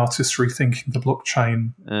the Artists Rethinking the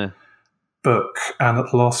Blockchain book, and at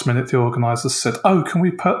the last minute the organisers said, "Oh, can we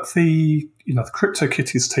put the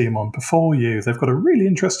CryptoKitties team on before you? They've got a really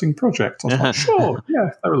interesting project." I was like, "Sure, yeah,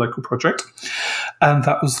 they're a local project." And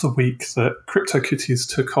that was the week that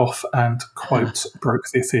CryptoKitties took off and quote broke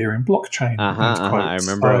the Ethereum blockchain. I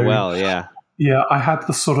remember it well. Yeah, I had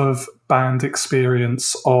the sort of band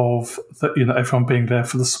experience of that, everyone being there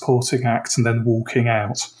for the supporting act and then walking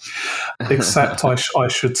out. Except I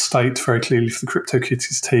should state very clearly for the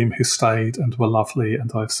CryptoKitties team, who stayed and were lovely,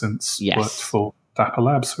 and I've since worked for Dapper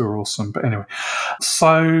Labs, who are awesome. But anyway,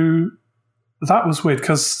 so that was weird,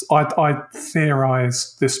 because I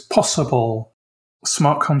theorized this possible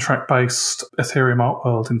smart contract based Ethereum art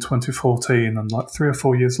world in 2014, and like 3 or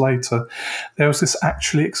 4 years later, there was this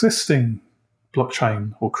actually existing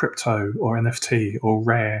blockchain or crypto or NFT or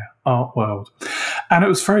rare art world. And it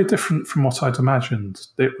was very different from what I'd imagined.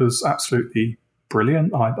 It was absolutely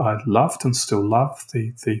brilliant. I loved and still love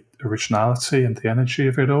the originality and the energy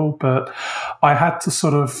of it all. But I had to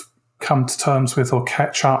sort of come to terms with or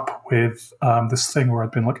catch up with this thing where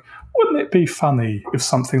I'd been like, wouldn't it be funny if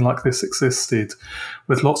something like this existed,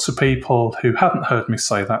 with lots of people who hadn't heard me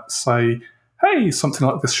say that say, hey, something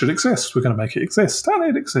like this should exist. We're going to make it exist. And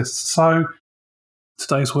it exists. So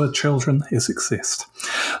today's word, children, is exist.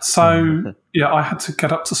 So, I had to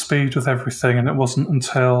get up to speed with everything, and it wasn't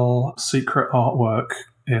until Secret Artwork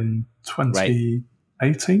in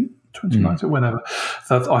 2018, 2019, whenever,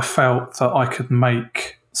 that I felt that I could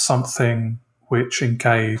make something which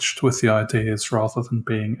engaged with the ideas rather than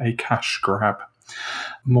being a cash grab.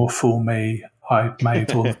 More fool me, I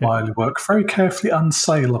made all of my early work very carefully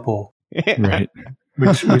unsaleable. Right.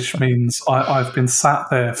 Which means I've been sat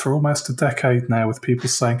there for almost a decade now with people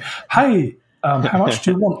saying, hey, how much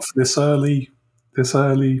do you want for this early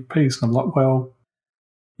piece? And I'm like, well,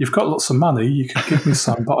 you've got lots of money, you could give me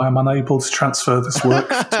some, but I'm unable to transfer this work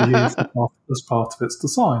to you as part of its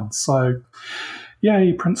design. So,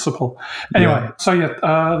 yay, principle. Anyway,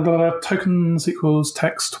 the tokens equals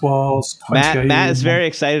text was 28. Matt is very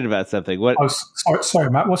excited about something. What? Oh,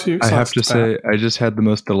 sorry, Matt, what are you excited about? I have to say, I just had the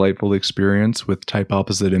most delightful experience with type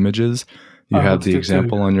opposite images. You had the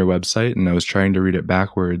example on your website, and I was trying to read it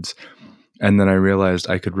backwards. And then I realized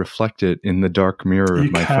I could reflect it in the dark mirror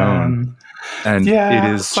of my phone. And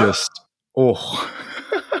it is just,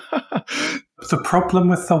 The problem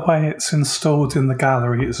with the way it's installed in the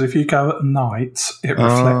gallery is if you go at night, it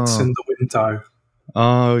reflects in the window.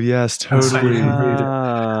 Oh, yes, totally.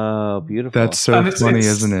 Oh, beautiful. That's so funny,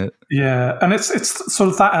 isn't it? Yeah, and it's sort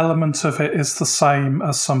of that element of it is the same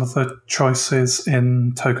as some of the choices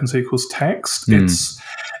in tokens equals text.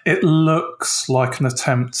 It looks like an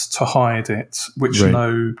attempt to hide it, which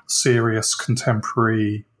no serious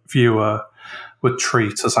contemporary viewer would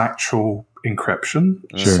treat as actual encryption.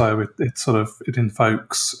 Sure. So it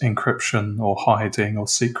invokes encryption or hiding or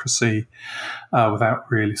secrecy without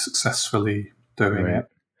really successfully doing it.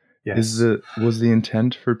 Yes. Was the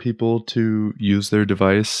intent for people to use their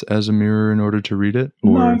device as a mirror in order to read it?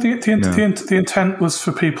 No, the intent was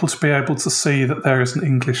for people to be able to see that there is an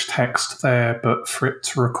English text there, but for it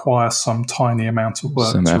to require some tiny amount of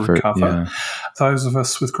work to recover. Yeah. Those of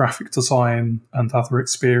us with graphic design and other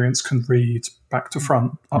experience can read back to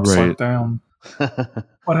front, upside down,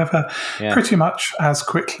 whatever, pretty much as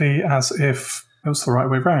quickly as if it was the right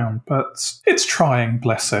way round. But it's trying,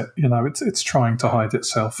 bless it. It's trying to hide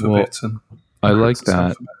itself a bit. And I like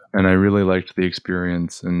that. And I really liked the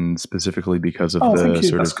experience, and specifically because of the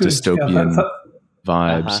sort of dystopian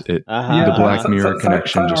vibes. The Black Mirror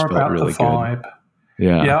connection just felt really good.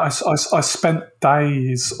 Yeah, I spent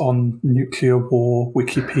days on nuclear war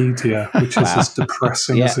Wikipedia, which is as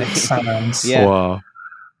depressing as it sounds. Yeah. Wow.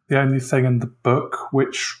 The only thing in the book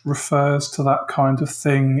which refers to that kind of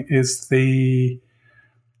thing is the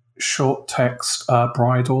short text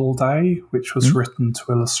Bridal Day, which was written to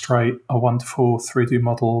illustrate a wonderful 3D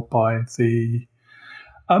model by the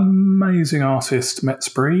amazing artist Metz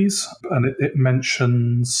Breeze. And it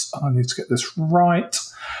mentions, I need to get this right,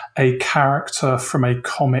 a character from a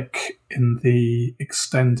comic in the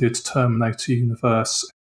extended Terminator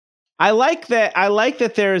universe. I like that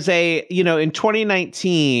there's in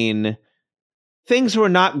 2019, things were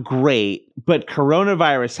not great, but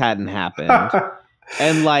coronavirus hadn't happened.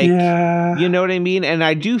 And you know what I mean? And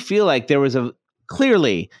I do feel like there was a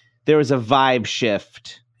vibe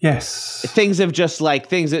shift. Yes. Things have just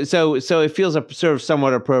so it feels sort of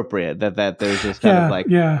somewhat appropriate that there's this kind of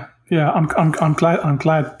Yeah. I'm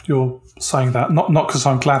glad you're saying that. Not because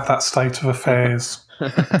I'm glad that state of affairs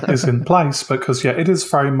is in place, because it is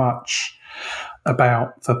very much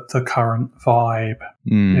about the current vibe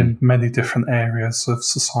in many different areas of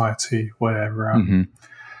society where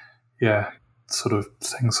sort of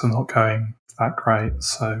things are not going that great.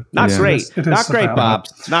 So not great, Bob.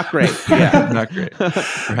 Not great. Yeah, not great.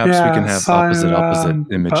 Perhaps we can have opposite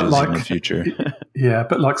images in the future. Yeah,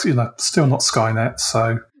 but still not Skynet.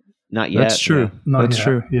 So. Not yet. That's true. No. That's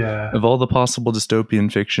true. Yeah. Of all the possible dystopian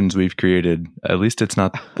fictions we've created, at least it's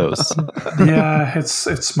not those. Yeah,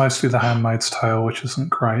 it's mostly The Handmaid's Tale, which isn't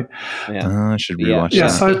great. Yeah. I should rewatch that.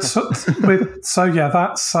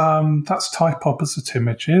 That's type opposite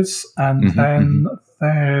images, and then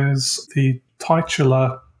there's the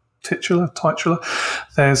titular.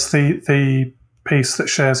 There's the piece that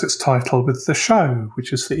shares its title with the show,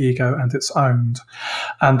 which is The Ego and It's Owned.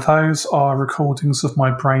 And those are recordings of my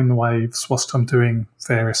brainwaves whilst I'm doing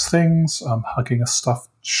various things. I'm hugging a stuffed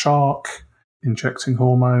shark, injecting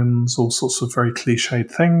hormones, all sorts of very cliched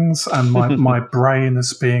things. And my brain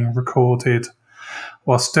is being recorded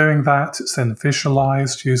whilst doing that. It's then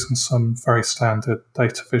visualized using some very standard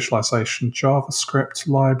data visualization JavaScript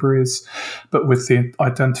libraries, but with the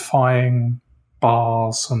identifying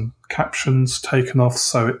bars and captions taken off,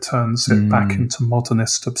 so it turns it back into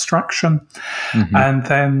modernist abstraction. And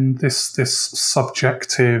then this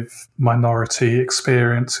subjective minority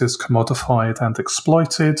experience is commodified and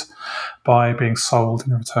exploited by being sold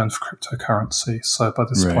in return for cryptocurrency. So by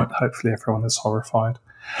this point, hopefully everyone is horrified.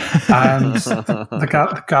 And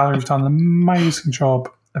the gallery have done an amazing job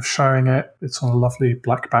of showing it. It's on a lovely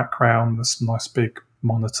black background. There's nice big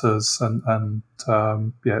monitors, and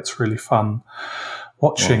it's really fun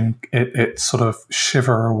watching it sort of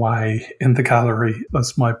shiver away in the gallery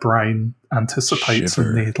as my brain anticipates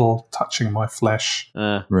a needle touching my flesh,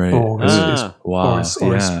 or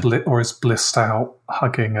is blissed out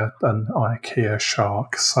hugging an IKEA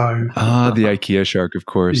shark. So the IKEA shark, of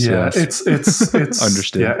course. Yeah, yes. it's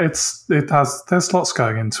understood. Yeah, there's lots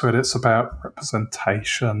going into it. It's about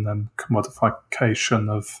representation and commodification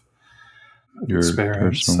of your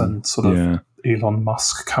experience and sort of Elon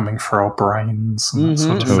Musk coming for our brains and that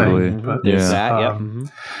sort of thing. But it's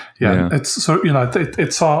so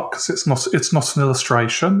it's art because it's not an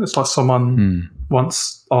illustration. It's like someone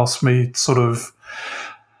once asked me, sort of,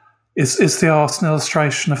 is the art an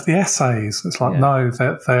illustration of the essays? It's like no,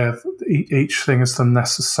 they're each thing is the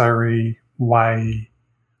necessary way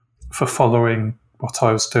for following what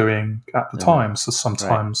I was doing at the time. So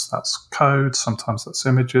sometimes that's code, sometimes that's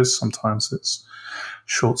images, sometimes it's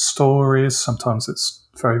short stories, sometimes it's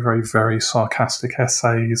very, very, very sarcastic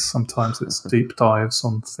essays, sometimes it's deep dives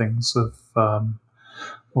on things of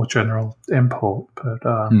more general import. But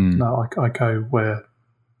no, I go where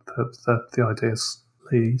the ideas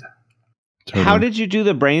lead. Totally. How did you do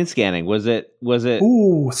the brain scanning? Was it?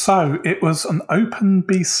 So it was an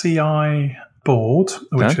OpenBCI board,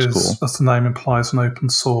 which is, cool, as the name implies, an open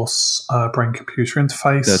source brain computer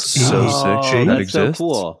interface. That's so sick. That exists. So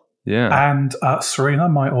cool. Yeah. And Serena,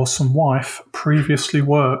 my awesome wife, previously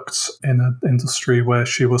worked in an industry where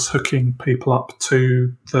she was hooking people up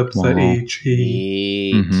to the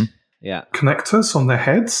EEG connectors on their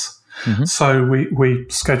heads. Mm-hmm. So we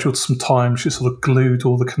scheduled some time. She sort of glued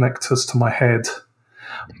all the connectors to my head,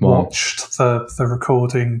 watched the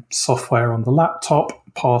recording software on the laptop,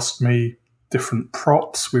 passed me different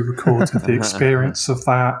props. We recorded the experience of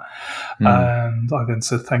that. And I then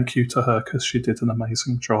said thank you to her because she did an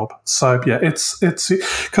amazing job. So yeah, it's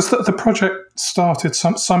because the project started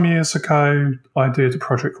some years ago. I did a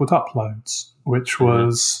project called Uploads, which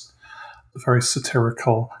was a very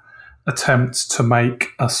satirical attempt to make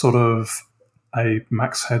a sort of a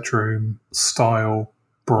Max Headroom style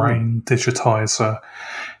brain digitizer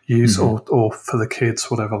use or for the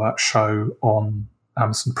kids, whatever that show on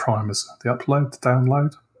Amazon Prime is, the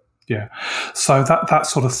download. Yeah. So that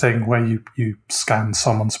sort of thing where you scan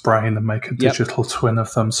someone's brain and make a digital twin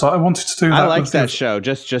of them. So I wanted to do that. I liked that show,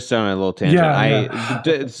 just on a little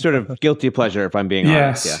tangent. Sort of guilty pleasure, if I'm being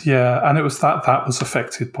honest. Yeah. And it was that was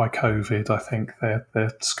affected by COVID. I think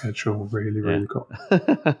their schedule really got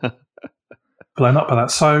blown up by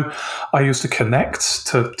that. So I used a Kinect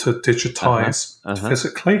to digitize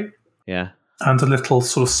physically. Yeah. And a little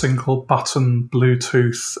sort of single button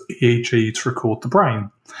Bluetooth EEG to record the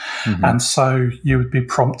brain. Mm-hmm. And so you would be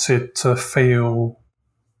prompted to feel,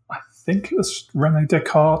 I think it was René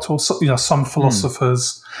Descartes or some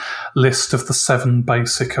philosopher's list of the 7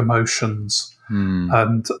 basic emotions.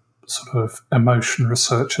 And sort of emotion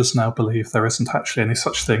researchers now believe there isn't actually any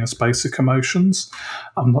such thing as basic emotions.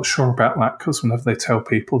 I'm not sure about that because whenever they tell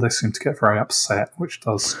people, they seem to get very upset, which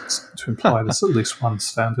does to imply there's at least one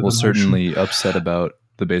standard emotion. Certainly upset about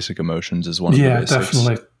the basic emotions is one of the basics.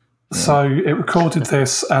 Definitely. Yeah. So it recorded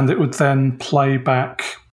this and it would then play back,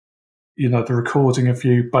 the recording of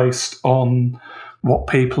you based on what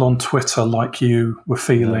people on Twitter like you were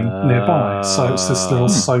feeling nearby. So it's this little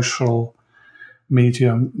social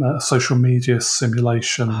media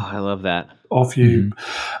simulation. I love that. Of you.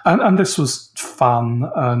 And this was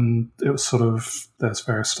fun, and it was sort of, there's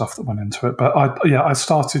various stuff that went into it. But I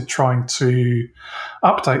started trying to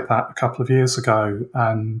update that a couple of years ago,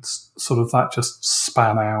 and sort of that just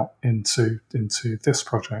span out into this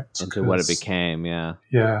project. Into what it became, yeah.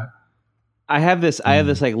 Yeah. I have this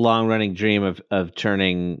like long running dream of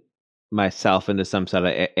turning myself into some sort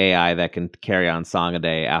of AI that can carry on song a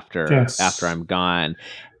day after I'm gone.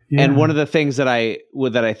 Yeah. And one of the things that I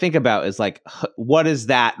think about is like, what is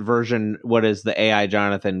that version? What is the AI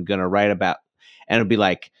Jonathan going to write about? And it'll be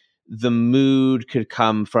like, the mood could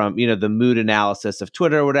come from, the mood analysis of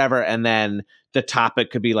Twitter or whatever. And then the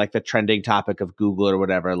topic could be like the trending topic of Google or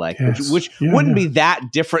whatever, like, which wouldn't be that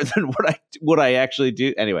different than what I actually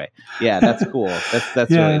do. Anyway. Yeah, that's cool.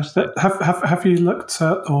 That's really interesting. Have you looked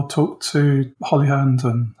at or talked to Holly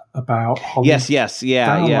Herndon about Holly? Yes.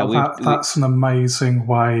 Yeah. That's an amazing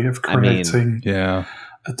way of creating a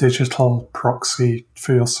digital proxy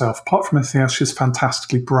for yourself. Apart from anything else, she's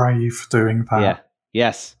fantastically brave doing that. Yeah.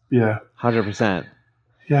 Yes. Yeah. 100%.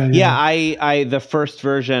 Yeah. I the first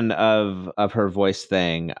version of her voice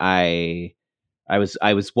thing, I was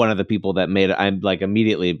one of the people that made it. I'm like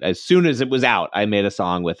immediately, as soon as it was out, I made a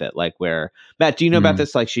song with it. Like where, Matt, do you know about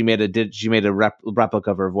this? Like she made a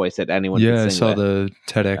replica of her voice that anyone could sing I saw with. The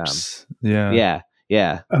TEDx.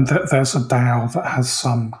 Yeah. And there's a DAO that has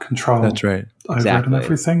some control. That's right. Over it and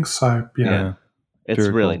everything. So it's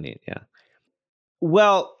very really cool. Neat. Yeah.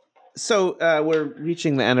 Well, so we're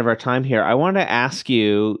reaching the end of our time here. I want to ask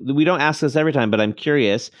you, we don't ask this every time, but I'm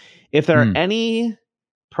curious if there are any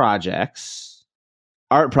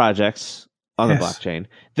art projects on the blockchain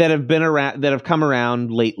that have been around, that have come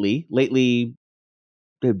around lately,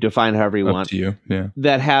 define however you want, to you. Yeah.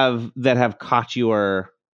 that have caught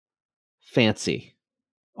your fancy.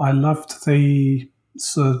 I loved the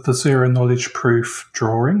zero knowledge proof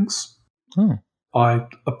drawings. Oh. I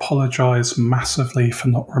apologize massively for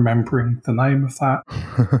not remembering the name of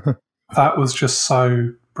that. That was just so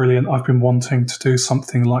brilliant. I've been wanting to do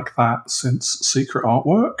something like that since Secret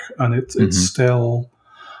Artwork, and it's still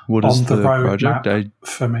what on is the project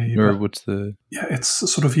for me. Or what's the... Yeah, it's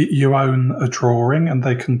sort of you own a drawing, and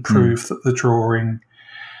they can prove that the drawing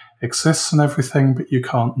exists and everything, but you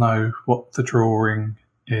can't know what the drawing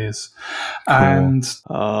is. Cool. And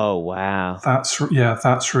oh wow, that's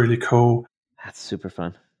really cool. That's super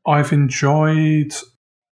fun. I've enjoyed.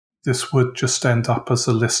 This would just end up as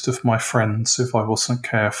a list of my friends if I wasn't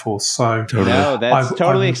careful. So no, that's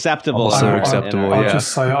totally acceptable. Also acceptable. I'll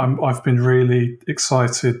just say I've been really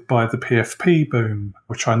excited by the PFP boom,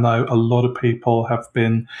 which I know a lot of people have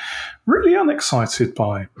been really unexcited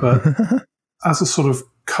by. But as a sort of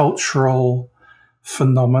cultural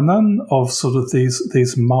phenomenon of sort of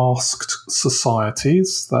these masked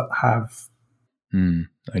societies that have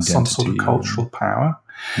some sort of cultural power.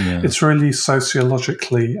 Yeah. It's really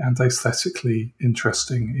sociologically and aesthetically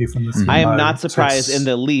interesting, even if I am not surprised in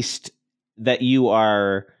the least that you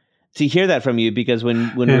are to hear that from you, because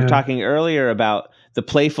when we were talking earlier about the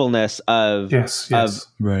playfulness of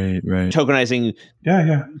right tokenizing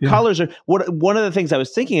colors, or one of the things I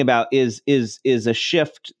was thinking about is a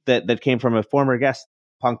shift that came from a former guest,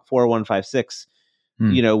 Punk 4156.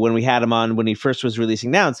 When we had him on when he first was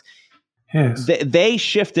releasing nouns. Yes. They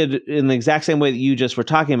shifted in the exact same way that you just were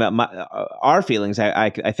talking about our feelings. I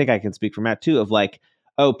think I can speak for Matt too, of like,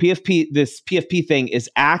 PFP, this PFP thing is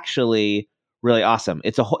actually really awesome.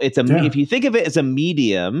 It's if you think of it as a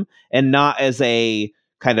medium and not as a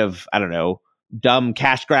kind of, I don't know, dumb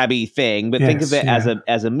cash grabby thing, but think of it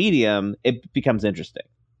as a medium, it becomes interesting.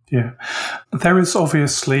 Yeah. There is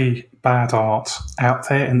obviously bad art out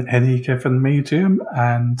there in any given medium,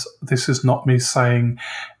 and this is not me saying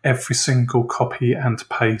every single copy and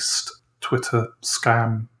paste Twitter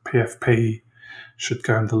scam PFP should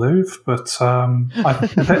go in the Louvre, but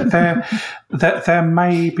there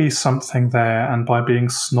may be something there, and by being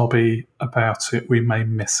snobby about it, we may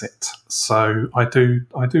miss it. So I do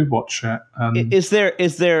watch it. Is there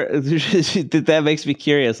that makes me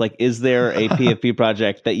curious? Like, is there a PFP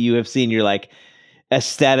project that you have seen? You're like,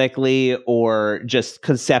 aesthetically or just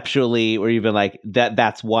conceptually, or even like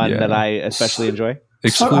that's one that I especially enjoy?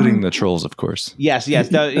 Excluding the trolls, of course. Yes.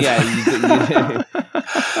 No, yeah.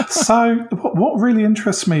 So what really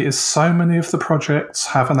interests me is so many of the projects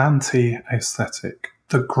have an anti-aesthetic.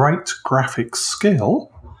 The great graphic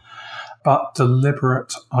skill, but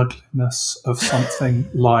deliberate ugliness of something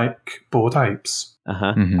like Bored Apes.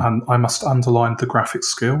 And I must underline the graphic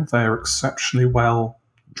skill. They're exceptionally well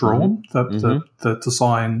drawn. The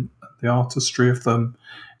design, the artistry of them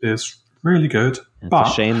is really good.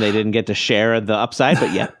 It's a shame they didn't get to share the upside,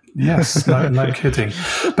 but yeah. Yes, no kidding.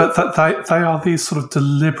 But they are these sort of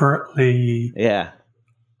deliberately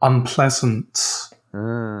unpleasant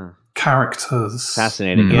characters.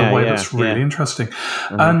 Fascinating. In a way that's really interesting.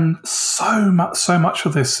 And so much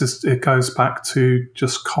of this it goes back to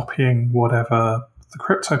just copying whatever the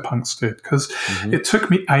CryptoPunks did, because it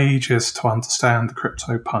took me ages to understand the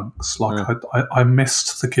CryptoPunks. Like I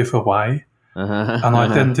missed the giveaway. And I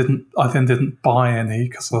then didn't buy any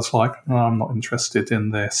because I was like, no, I'm not interested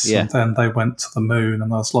in this. And then they went to the moon,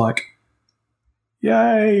 and I was like,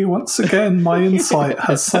 yay! Once again, my insight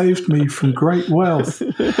has saved me from great wealth.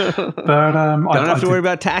 But don't have to worry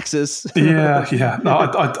about taxes. No,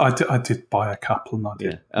 I did buy a couple, and I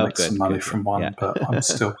did make some money from one, but I'm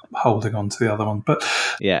still holding on to the other one. But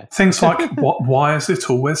things like why is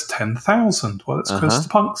it always 10,000? Well, it's because the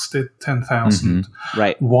punks did 10,000.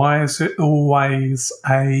 Right. Why is it always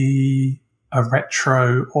a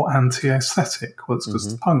retro or anti-aesthetic? Well, it's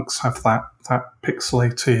because the punks have that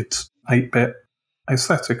pixelated 8-bit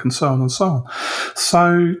aesthetic, and so on and so on.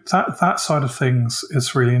 So that side of things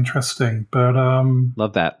is really interesting. But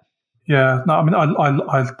love that. Yeah, no, I mean,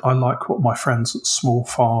 I like what my friends at Small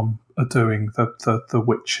Farm are doing. The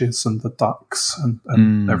witches and the ducks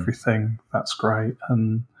and everything. That's great,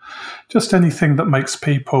 and just anything that makes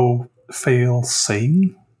people feel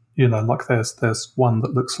seen. Like there's one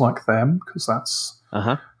that looks like them, because that's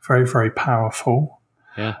very, very powerful.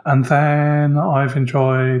 Yeah, and then I've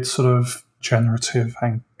enjoyed sort of generative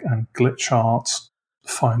and glitch art,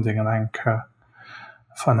 finding an anchor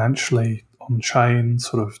financially on chain,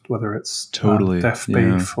 sort of whether it's Death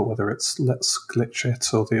Beef or whether it's Let's Glitch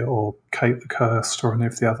It or Kate the Cursed or any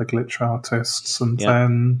of the other glitch artists. And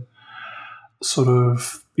then sort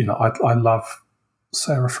of, I love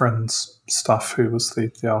Sarah Friend's stuff, who was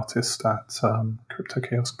the artist at Crypto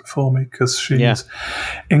Kiosk before me, because she's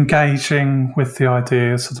engaging with the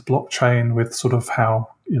ideas of the blockchain, with sort of how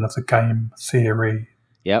the game theory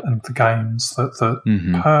and the games that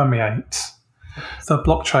permeate the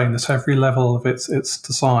blockchain at every level of its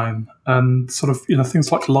design, and sort of things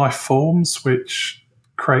like life forms, which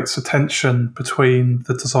creates a tension between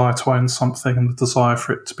the desire to own something and the desire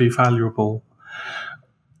for it to be valuable,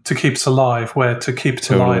 to keep it alive. Where to keep it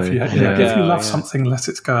alive, if you love something, let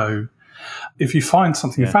it go. If you find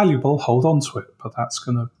something valuable, hold on to it, but that's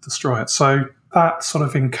going to destroy it. So that sort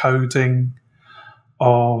of encoding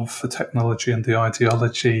of the technology and the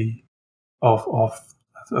ideology of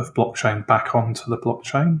blockchain back onto the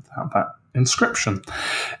blockchain, that inscription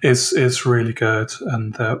is really good,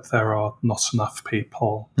 and there are not enough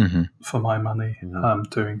people for my money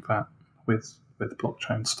doing that with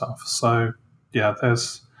blockchain stuff. So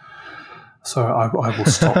there's So I will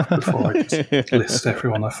stop before I just list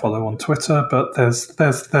everyone I follow on Twitter. But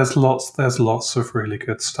there's lots of really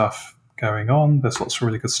good stuff going on. There's lots of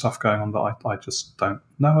really good stuff going on that I just don't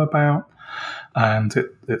know about, and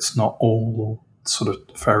it's not all sort of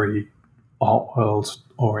very art world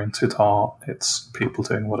oriented art. It's people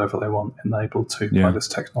doing whatever they want, enabled to by this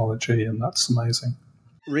technology, and that's amazing.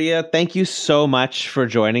 Ria, thank you so much for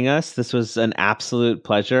joining us. This was an absolute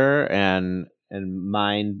pleasure and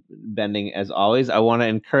mind-bending as always. I want to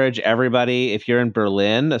encourage everybody, if you're in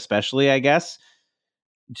Berlin, especially, I guess,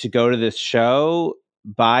 to go to this show,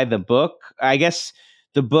 buy the book. I guess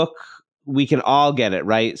the book, we can all get it,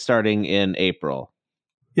 right? Starting in April.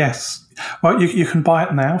 Yes. Well, you can buy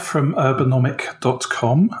it now from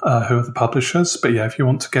urbanomic.com, who are the publishers. But yeah, if you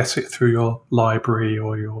want to get it through your library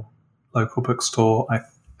or your local bookstore, I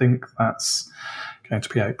think that's going to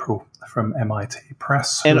be April from MIT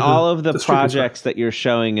Press. And all of the projects that you're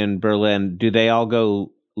showing in Berlin, do they all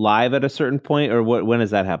go live at a certain point, or when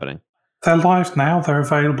is that happening? They're live now. They're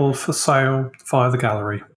available for sale via the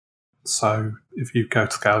gallery. So if you go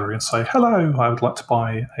to the gallery and say, hello, I would like to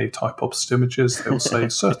buy a Typeobst images, they'll say,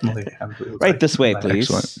 certainly. Right this way, please.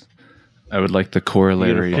 Excellent. I would like the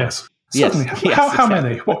corollary. Yes. Certainly. Yes, how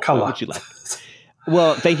many? What color? What would you like?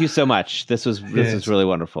 Well, thank you so much. This was really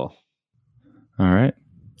wonderful. All right.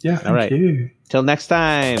 Yeah, thank you. Till next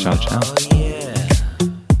time. Ciao, ciao. Oh, yeah.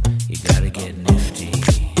 You gotta get nifty.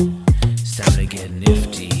 It's time to get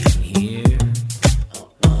nifty.